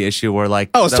 continuity issue where like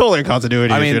Oh, it's totally a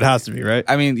continuity issue. It has to be, right?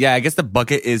 I mean, yeah, I guess the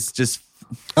bucket is just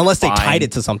Unless they fine. tied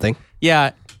it to something.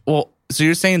 Yeah. Well, so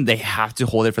you're saying they have to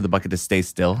hold it for the bucket to stay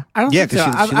still? I don't Yeah, think so.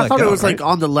 'cause she I let thought go, it was right? like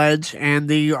on the ledge and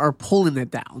they are pulling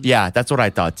it down. Yeah, that's what I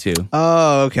thought too.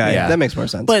 Oh, okay. Yeah. That makes more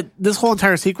sense. But this whole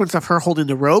entire sequence of her holding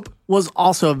the rope was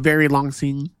also a very long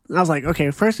scene. And I was like,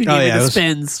 okay, first you gave me yeah, it the was-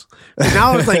 spins. And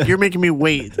now it's like, you're making me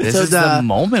wait. This is the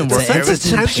moment where sense of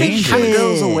everything tension changes. kind of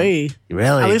goes away.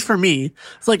 Really? At least for me.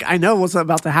 It's like, I know what's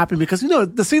about to happen because,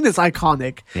 the scene is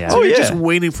iconic. Yeah. So Oh, you're yeah. just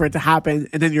waiting for it to happen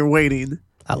and then you're waiting.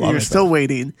 I love You're it, still though.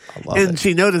 waiting. love And it.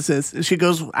 she notices and she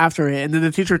goes after it. And then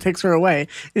the teacher takes her away.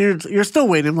 And you're still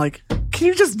waiting. I'm like, can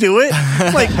you just do it?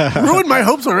 Like, ruined my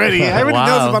hopes already. I already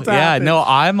knows about that. Yeah, no,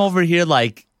 I'm over here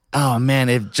like, oh man,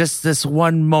 if just this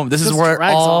one moment, this is Just where it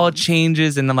drags all on.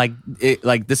 changes. And I'm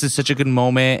like, this is such a good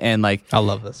moment. And like, I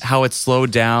love this. how it's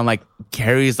slowed down. Like,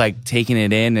 Carrie's like taking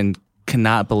it in and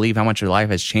cannot believe how much her life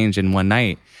has changed in one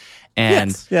night. And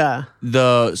Yes. Yeah.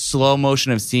 the slow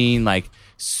motion of seeing like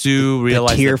Sue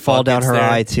realize tear that fall down Bucket's her there.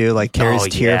 eye too. Like Carrie's Oh,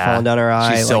 tear yeah. falling down her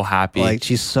eye. She's so like, happy. Like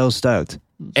she's so stoked.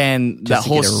 And that to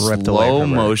whole get it ripped away slow from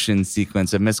her. motion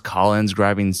sequence of Miss Collins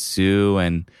grabbing Sue,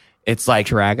 and it's like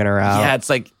Dragging her out. Yeah, it's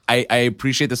like I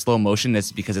appreciate the slow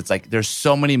motionness because it's like there's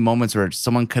so many moments where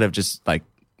someone could have just like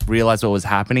realized what was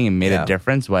happening and made Yeah. a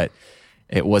difference, but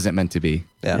it wasn't meant to be.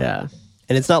 Yeah.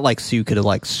 And it's not like Sue could have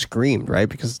like screamed, right?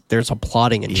 Because there's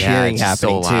applauding and Yeah, cheering it's just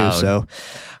so happening loud. too. So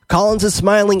Collins is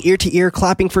smiling ear to ear,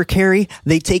 clapping for Carrie.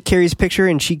 They take Carrie's picture,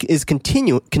 and she is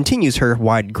continues her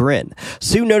wide grin.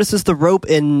 Sue notices the rope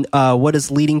and what is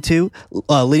leading to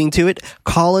it.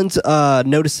 Collins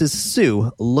notices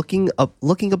Sue looking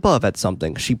above at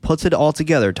something. She puts it all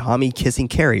together. Tommy kissing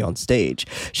Carrie on stage.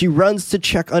 She runs to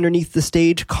check underneath the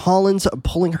stage. Collins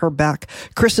pulling her back.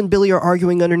 Chris and Billy are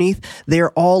arguing underneath. They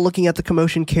are all looking at the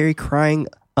commotion. Carrie crying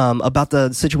about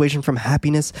the situation from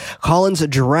happiness. Collins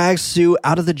drags Sue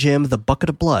out of the gym. The bucket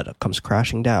of blood comes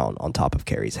crashing down on top of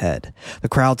Carrie's head. The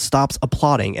crowd stops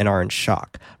applauding and are in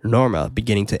shock. Norma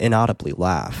beginning to inaudibly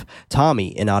laugh.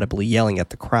 Tommy inaudibly yelling at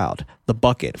the crowd. The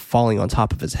bucket falling on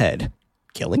top of his head.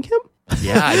 Killing him?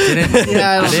 Yeah, I didn't.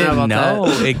 Yeah, I I don't didn't know about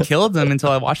know it killed them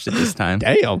until I watched it this time.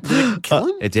 Damn. Kill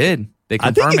him? It did. They I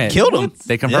think confirm it killed him.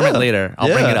 They confirm it Yeah. later. I'll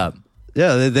bring Yeah. it up.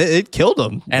 Yeah, it killed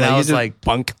him. And I you was just like,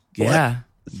 bunk. Yeah,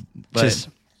 but Just,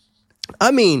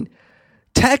 I mean,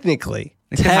 technically,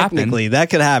 It could happen. that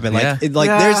could happen. Like, Yeah.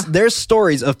 Yeah. there's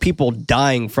stories of people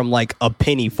dying from like a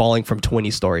penny falling from 20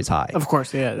 stories high. Of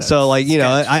course. Yeah. So like, you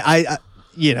know,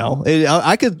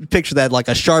 I could picture that like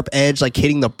a sharp edge, like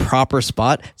hitting the proper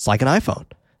spot. It's like an iPhone,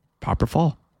 proper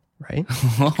fall, right?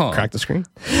 Crack the screen.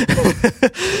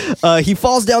 He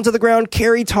falls down to the ground.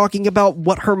 Carrie talking about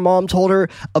what her mom told her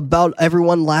about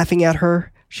everyone laughing at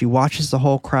her. She watches the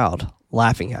whole crowd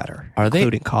laughing at her, Are they-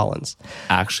 including Collins.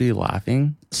 actually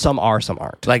laughing. Some are, some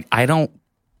aren't. Like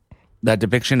that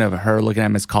depiction of her looking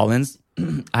at Miss Collins.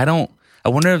 I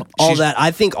wonder if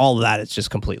I think all of that is just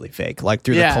completely fake, like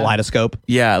through Yeah. the kaleidoscope.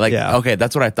 Yeah, like Yeah. okay,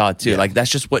 that's what I thought too. Yeah. Like that's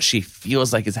just what she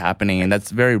feels like is happening, and that's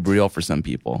very real for some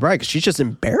people. Right, because she's just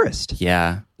embarrassed.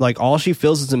 Yeah, Like all she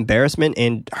feels is embarrassment,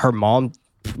 and her mom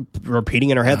repeating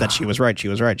in her head that she was right, she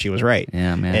was right, she was right.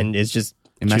 Yeah, man. And it's just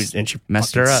she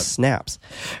messed fucking her up. Snaps.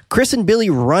 Chris and Billy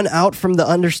run out from the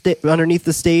underneath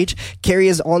the stage. Carrie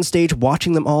is on stage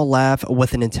watching them all laugh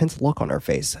with an intense look on her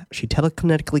face. She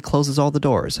telekinetically closes all the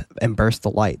doors and bursts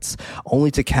the lights, only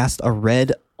to cast a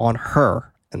red on her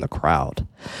and the crowd.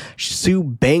 Sue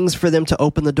bangs for them to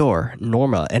open the door.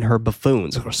 Norma and her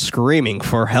buffoons are screaming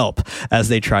for help as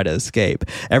they try to escape.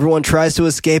 Everyone tries to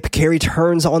escape. Carrie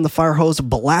turns on the fire hose,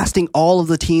 blasting all of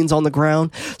the teens on the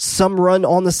ground. Some run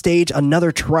on the stage.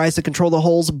 Another tries to control the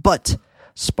holes, but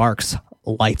sparks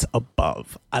lights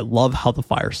above. I love how the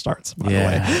fire starts, by the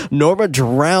way. Norma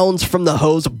drowns from the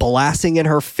hose, blasting in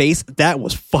her face. That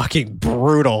was fucking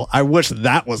brutal. I wish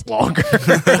that was longer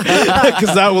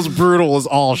because that was brutal as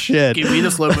all shit. Give me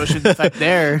the slow motion effect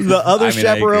there. The other I mean, I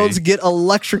chaperones agree. get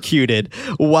electrocuted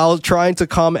while trying to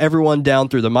calm everyone down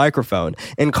through the microphone.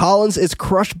 And Collins is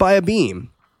crushed by a beam,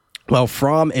 while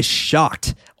Fromm is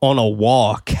shocked on a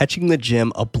wall, catching the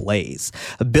gym ablaze.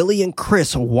 Billy and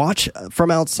Chris watch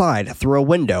from outside through a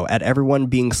window at everyone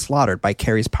being slaughtered by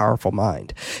Carrie's powerful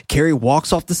mind. Carrie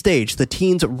walks off the stage, the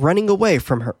teens running away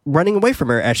from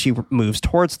her as she moves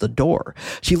towards the door.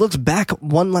 She looks back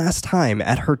one last time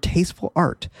at her tasteful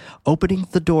art, opening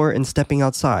the door and stepping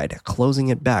outside, closing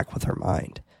it back with her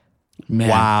mind. Man.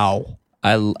 Wow.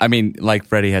 I mean, like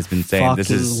Freddie has been saying, this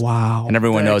Fucking is wow. and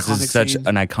everyone The knows this iconic is such scene.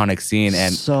 an iconic scene,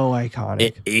 and So iconic.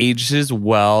 it ages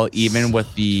well, even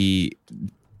with the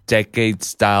decade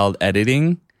styled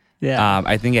editing. Yeah.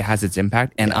 I think it has its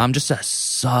impact, and I'm just a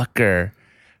sucker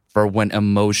for when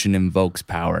emotion invokes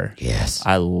power. Yes.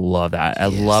 I love that. I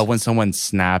love when someone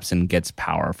snaps and gets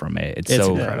power from it. It's It's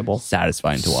so incredible.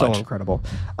 satisfying to So watch. incredible.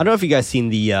 I don't know if you guys seen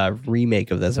the remake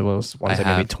of this. It was I maybe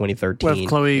have. 2013. With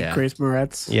Chloe Yeah. Grace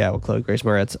Moretz. Yeah, with Chloe Grace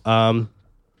Moretz.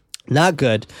 Not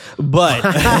good, but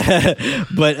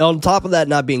but on top of that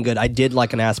not being good, I did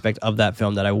like an aspect of that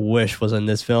film that I wish was in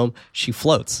this film. She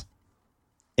floats.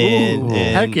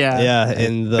 heck yeah.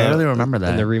 In the barely remember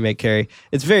that. in the remake Carrie.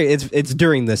 It's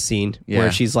during this scene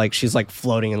where she's like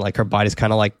floating and like her body's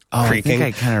kind of like creaking.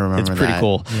 I think I kind of remember It's pretty that.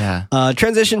 cool. Yeah.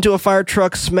 Transition to a fire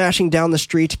truck smashing down the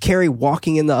street. Carrie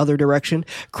walking in the other direction.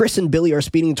 Chris and Billy are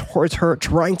speeding towards her,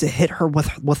 trying to hit her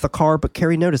with the car, but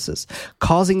Carrie notices,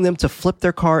 causing them to flip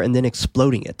their car and then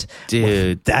exploding it.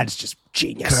 Dude, That's just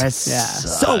genius. Chris So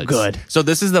sucks. good. So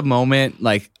this is the moment,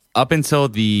 like up until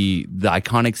the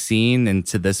iconic scene and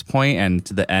to this point and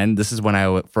to the end, this is when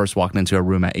I first walked into a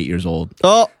room at 8 years old.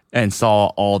 Oh, And saw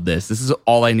all this. This is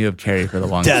all I knew of Carrie for the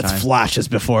longest time. death flashes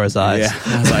before his eyes.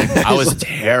 Yeah, I was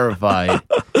terrified.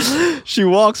 She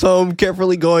walks home,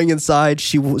 carefully going inside.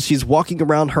 She's walking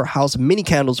around her house. Many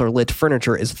candles are lit.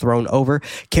 Furniture is thrown over.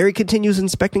 Carrie continues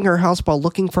inspecting her house while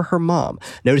looking for her mom,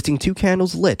 noticing 2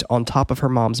 candles lit on top of her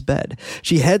mom's bed.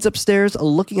 She heads upstairs,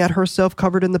 looking at herself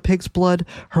covered in the pig's blood.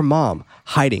 Her mom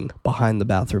hiding behind the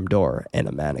bathroom door and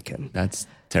a mannequin. That's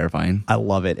terrifying. I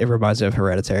love it. It reminds me of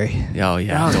Hereditary. Oh,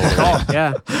 yeah. Totally.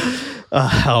 Yeah.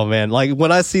 Oh man, like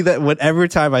when I see that, every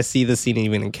time I see this scene,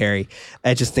 even in Carrie,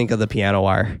 I just think of the piano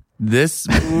wire. This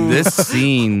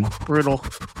scene, Brutal.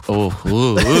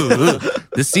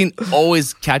 this scene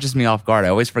always catches me off guard. I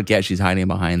always forget she's hiding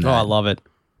behind that. Oh, I love it.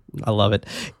 I love it.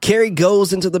 Carrie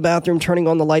goes into the bathroom, turning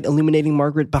on the light, illuminating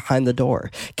Margaret behind the door.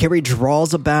 Carrie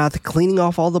draws a bath, cleaning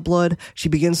off all the blood. She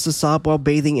begins to sob while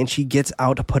bathing, and she gets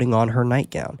out, putting on her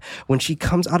nightgown. When she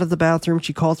comes out of the bathroom,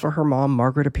 she calls for her mom,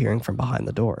 Margaret appearing from behind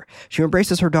the door. She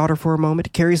embraces her daughter for a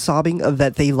moment, Carrie sobbing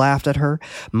that they laughed at her.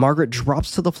 Margaret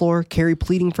drops to the floor, Carrie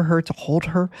pleading for her to hold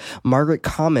her. Margaret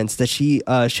comments that she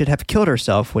should have killed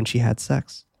herself when she had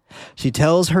sex. She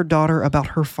tells her daughter about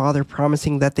her father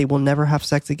promising that they will never have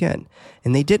sex again,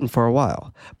 and they didn't for a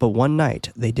while, but one night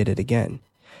they did it again,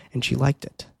 and she liked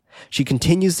it. She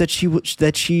continues that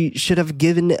she should have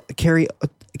given Carrie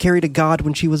to God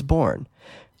when she was born,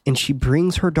 and she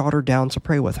brings her daughter down to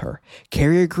pray with her,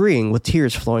 Carrie agreeing with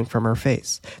tears flowing from her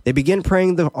face. They begin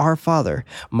praying the Our Father,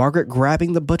 Margaret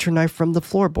grabbing the butcher knife from the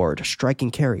floorboard,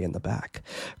 striking Carrie in the back.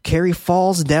 Carrie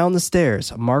falls down the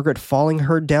stairs, Margaret following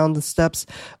her down the steps,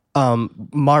 giving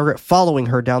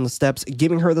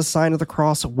her the sign of the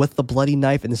cross with the bloody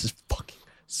knife, and this is fucking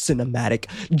cinematic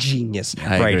genius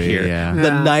right agree, here. yeah.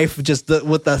 The knife with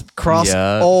the cross.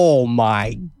 Yeah. Oh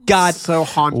my God. So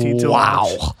haunting to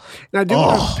watch. And I do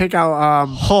want to pick out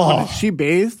when she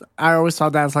bathed, I always saw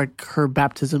that as like her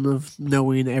baptism of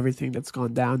knowing everything that's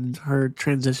gone down and her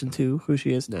transition to who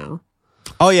she is now.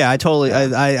 Oh yeah,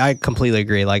 I completely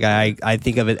agree. Like I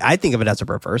think of it as a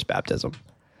reverse baptism.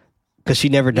 Because she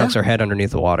never ducks her head underneath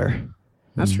the water.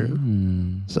 That's true.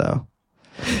 So,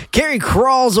 Carrie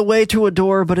crawls away to a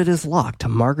door, but it is locked.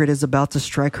 Margaret is about to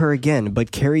strike her again,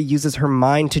 but Carrie uses her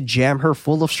mind to jam her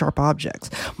full of sharp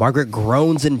objects. Margaret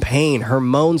groans in pain, her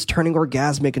moans turning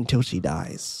orgasmic until she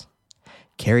dies.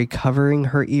 Carrie covering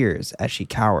her ears as she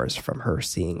cowers from her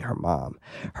seeing her mom.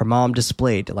 Her mom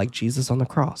displayed like Jesus on the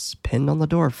cross, pinned on the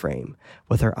door frame,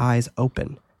 with her eyes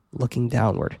open, looking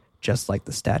downward, just like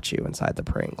the statue inside the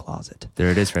praying closet. There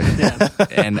it is, Freddie.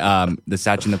 And the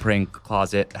statue in the praying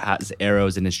closet has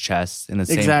arrows in his chest in the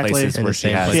same places In where the she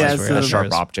same has places where like, it sharp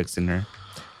is. objects in her.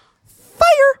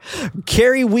 Fire!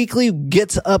 Carrie weakly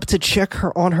gets up to check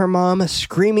on her mom,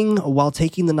 screaming while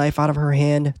taking the knife out of her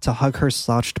hand to hug her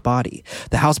slouched body.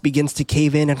 The house begins to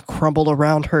cave in and crumble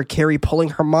around her, Carrie pulling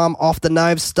her mom off the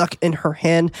knives stuck in her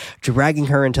hand, dragging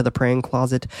her into the praying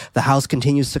closet. The house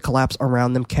continues to collapse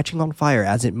around them, catching on fire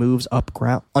as it moves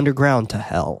underground to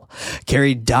hell.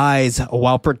 Carrie dies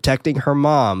while protecting her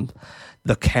mom,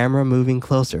 the camera moving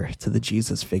closer to the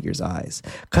Jesus figure's eyes.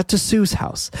 Cut to Sue's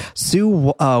house.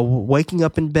 Sue waking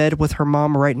up in bed with her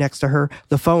mom right next to her.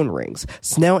 The phone rings.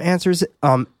 Snell answers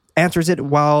it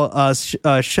while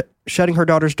shutting her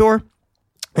daughter's door.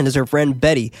 And is her friend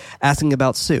Betty asking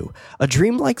about Sue. A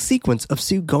dreamlike sequence of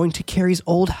Sue going to Carrie's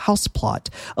old house plot,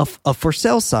 a for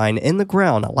sale sign in the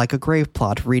ground like a grave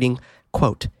plot reading,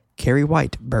 quote, Carrie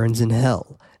White burns in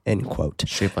hell, end quote.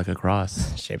 Shaped like a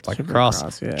cross. Shaped like a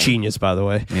cross. Yeah. Genius, by the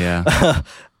way. Yeah.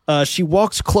 She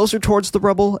walks closer towards the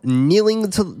rubble, kneeling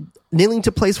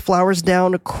to place flowers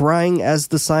down, crying as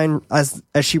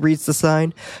she reads the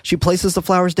sign. She places the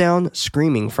flowers down,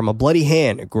 screaming from a bloody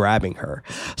hand grabbing her.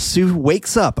 Sue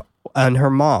wakes up and her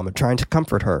mom trying to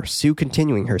comfort her. Sue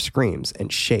continuing her screams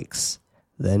and shakes.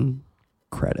 Then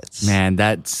credits. Man,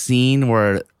 that scene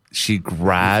where she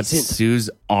grabs Sue's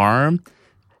arm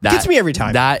Gets me every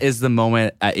time. That is the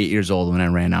moment at 8 years old when I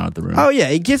ran out of the room. Oh yeah,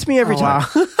 it gets me every time.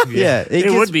 Wow. Yeah, It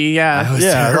would be, yeah. I was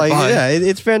Yeah, terrified.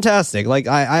 it's fantastic. Like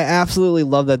I absolutely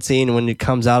love that scene when it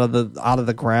comes out of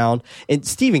the ground. And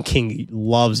Stephen King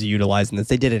loves utilizing this.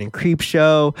 They did it in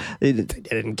Creepshow. They did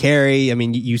it in Carrie. I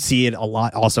mean, you see it a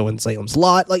lot also in Salem's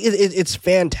Lot. Like it's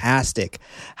fantastic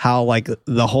how like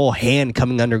the whole hand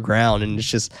coming underground, and it's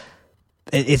just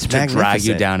it's To magnificent. drag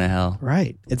you down to hell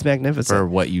Right. It's magnificent. for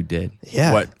what you did.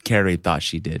 Yeah. What Carrie thought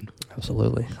she did.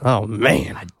 Absolutely. Oh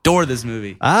man. Adore this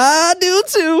movie. I do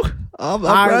too. I'm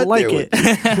I right like there with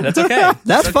it. That's okay.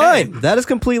 That's fine. That is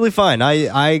completely fine.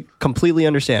 I completely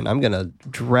understand. I'm gonna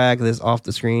drag this off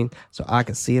the screen so I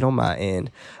can see it on my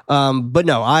end. But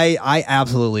no, I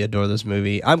absolutely adore this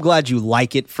movie. I'm glad you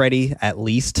like it, Freddie. At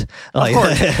least, Of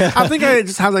course. I think I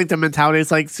just have like the mentality.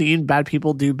 It's like seeing bad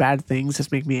people do bad things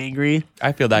just make me angry.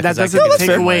 I feel that. That 'cause I doesn't feel take the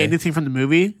same away way. anything from the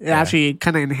movie. It actually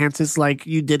kind of enhances like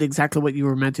you did exactly what you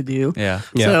were meant to do. Yeah.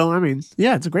 Yeah. So I mean,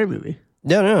 yeah, it's a great movie.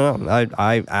 no.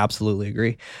 I absolutely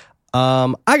agree.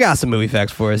 I got some movie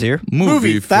facts for us here.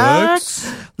 Movie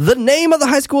facts. The name of the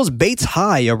high school is Bates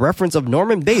High, a reference of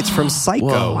Norman Bates from Psycho.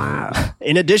 Whoa. Wow.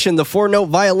 In addition, the 4-note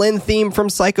violin theme from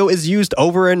Psycho is used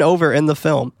over and over in the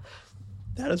film.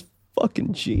 That is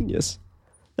fucking genius.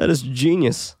 That is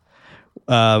genius.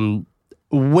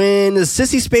 When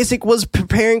Sissy Spacek was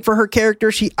preparing for her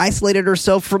character, she isolated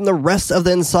herself from the rest of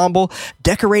the ensemble,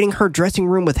 decorating her dressing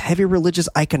room with heavy religious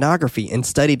iconography, and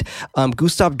studied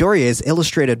Gustave Dorier's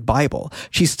illustrated Bible.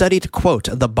 She studied, quote,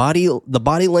 the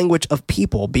body language of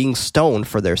people being stoned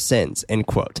for their sins, end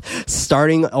quote,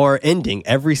 starting or ending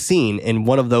every scene in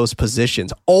one of those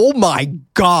positions. Oh my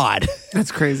God.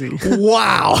 That's crazy.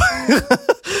 Wow.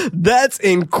 That's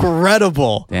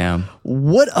incredible. Damn.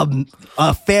 What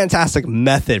a fantastic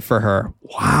method for her.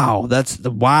 Wow.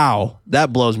 That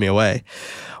blows me away.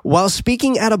 While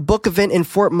speaking at a book event in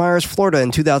Fort Myers, Florida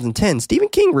in 2010, Stephen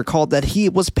King recalled that he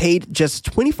was paid just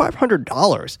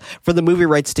 $2,500 for the movie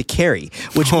rights to Carrie,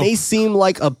 which may seem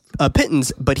like a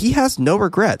pittance, but he has no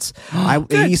regrets.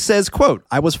 He says, quote,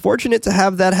 I was fortunate to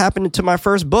have that happen to my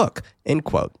first book, end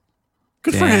quote.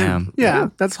 Good for Damn. him. Yeah,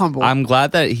 that's humble. I'm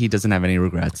glad that he doesn't have any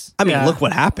regrets. I mean, Yeah. look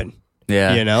what happened.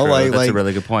 Yeah. You know, true. That's a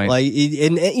really good point. Like,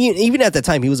 and even at the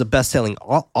time, he was a best-selling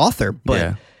author, but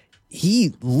Yeah.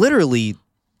 he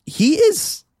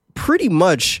is pretty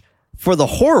much for the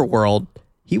horror world.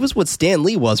 He was what Stan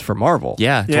Lee was for Marvel.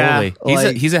 Yeah, Yeah.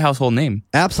 totally. He's a household name.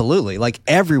 Absolutely. Like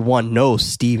everyone knows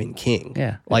Stephen King.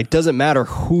 Yeah. Like doesn't matter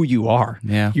who you are.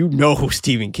 Yeah. You know who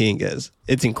Stephen King is.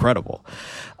 It's incredible.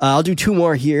 I'll do two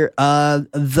more here.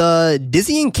 The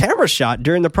dizzying camera shot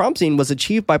during the prom scene was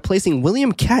achieved by placing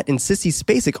William Catt and Sissy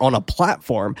Spacek on a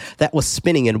platform that was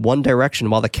spinning in one direction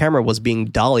while the camera was being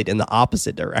dollied in the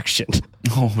opposite direction.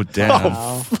 Oh,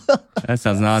 damn. That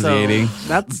sounds nauseating.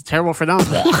 That's terrible for them.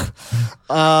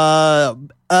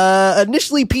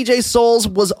 Initially, PJ Souls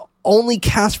was only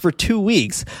cast for 2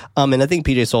 weeks, and I think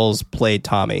PJ Souls played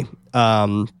Tommy.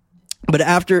 But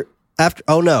after,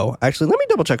 oh no, actually, let me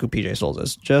double check who PJ Souls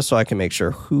is, just so I can make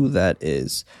sure who that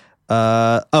is.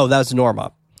 That's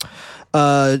Norma.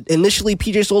 Initially,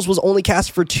 PJ Souls was only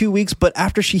cast for 2 weeks, but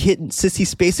after she hit Sissy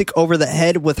Spacek over the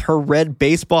head with her red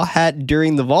baseball hat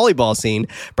during the volleyball scene,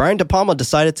 Brian De Palma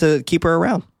decided to keep her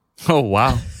around. Oh,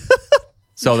 wow.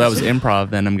 So that was improv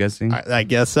then, I'm guessing. I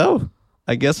guess so.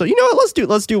 You know what?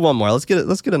 Let's do one more. Let's get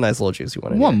a nice little juicy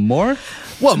one. One more?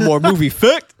 One more movie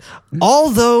fact.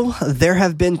 Although there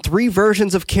have been 3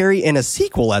 versions of Carrie and a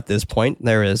sequel at this point,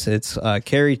 there is. It's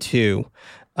Carrie 2.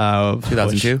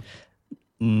 2002?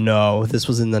 No, this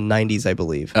was in the 90s, I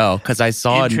believe. Oh, because I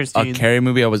saw a Interesting. Carrie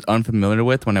movie I was unfamiliar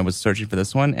with when I was searching for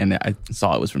this one, and I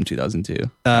saw it was from 2002.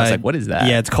 I was like, what is that?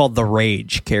 Yeah, it's called The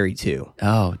Rage, Carrie 2.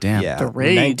 Oh, damn. Yeah, The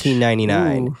Rage.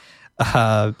 1999.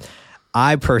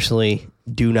 I personally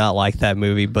do not like that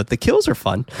movie, but the kills are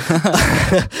fun.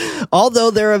 Although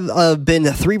there have been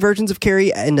 3 versions of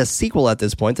Carrie and a sequel at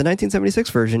this point, the 1976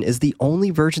 version is the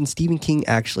only version Stephen King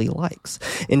actually likes.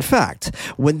 In fact,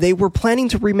 when they were planning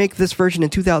to remake this version in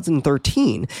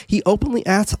 2013, he openly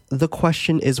asked the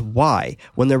question is why,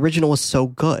 when the original was so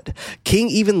good. King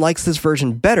even likes this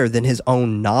version better than his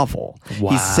own novel.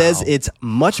 Wow. He says it's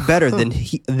much better than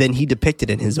he depicted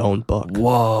in his own book.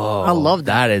 Whoa. I love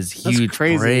that. That is That's huge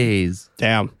crazy. praise.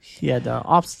 Damn. He had the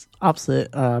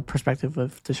opposite perspective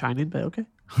of The Shining, but okay.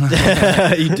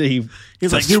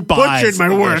 He's like, "You butchered my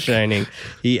work." The Shining.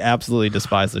 He absolutely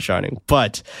despised The Shining.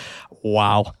 But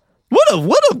wow,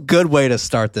 what a good way to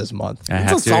start this month. I It's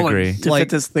have a to solid agree. to Like- fit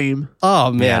this theme. Oh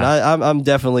man, Yeah. I'm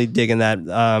definitely digging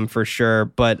that for sure.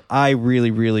 But I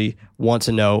really want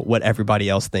to know what everybody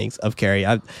else thinks of Carrie.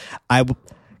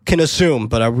 can assume,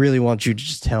 but I really want you to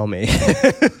just tell me.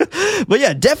 But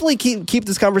yeah, definitely keep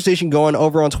this conversation going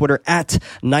over on Twitter at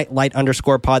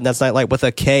 @nightlight_pod. And that's Nightlight with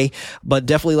a K. But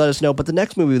definitely let us know. But the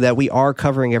next movie that we are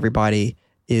covering, everybody,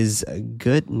 is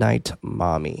Good Night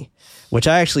Mommy, which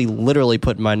I actually literally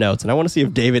put in my notes. And I want to see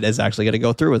if David is actually going to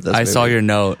go through with this. I saw your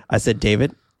note. I said,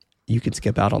 David, you can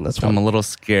skip out on this one. I'm a little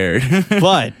scared.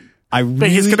 But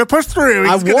he's going to push through.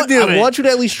 I want you to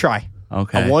at least try.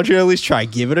 Okay. I want you to at least try.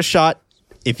 Give it a shot.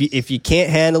 If you can't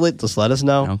handle it, just let us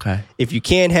know. Okay. If you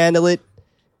can't handle it,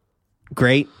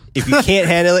 great. If you can't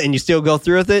handle it and you still go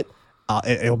through with it,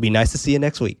 it'll be nice to see you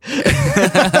next week.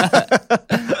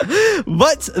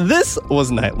 But this was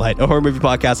Nightlight, a horror movie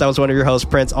podcast. I was one of your hosts,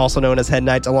 Prince, also known as Head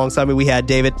Knights. Alongside me, we had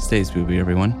David. Stay spooky,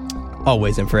 everyone.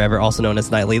 Always and forever, also known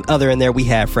as Nightly. Other in there, we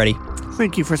have Freddie.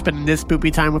 Thank you for spending this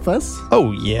spoopy time with us.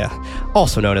 Oh, yeah.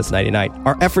 Also known as Nighty Night.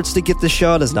 Our efforts to get this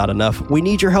show out is not enough. We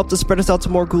need your help to spread us out to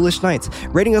more ghoulish nights.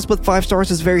 Rating us with 5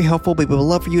 stars is very helpful, but we would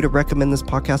love for you to recommend this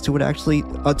podcast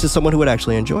to someone who would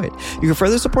actually enjoy it. You can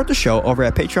further support the show over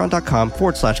at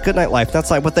patreon.com/goodnightlife.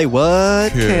 That's like what they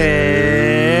would.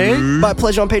 Okay. My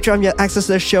pleasure on Patreon, you get access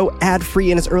to the show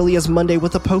ad-free and as early as Monday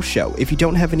with a post show. If you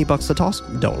don't have any bucks to toss,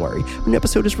 don't worry. An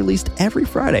episode is released every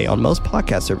Friday on most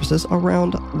podcast services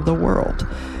around the world.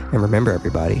 And remember,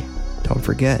 everybody, don't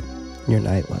forget your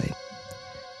nightlight.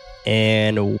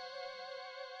 And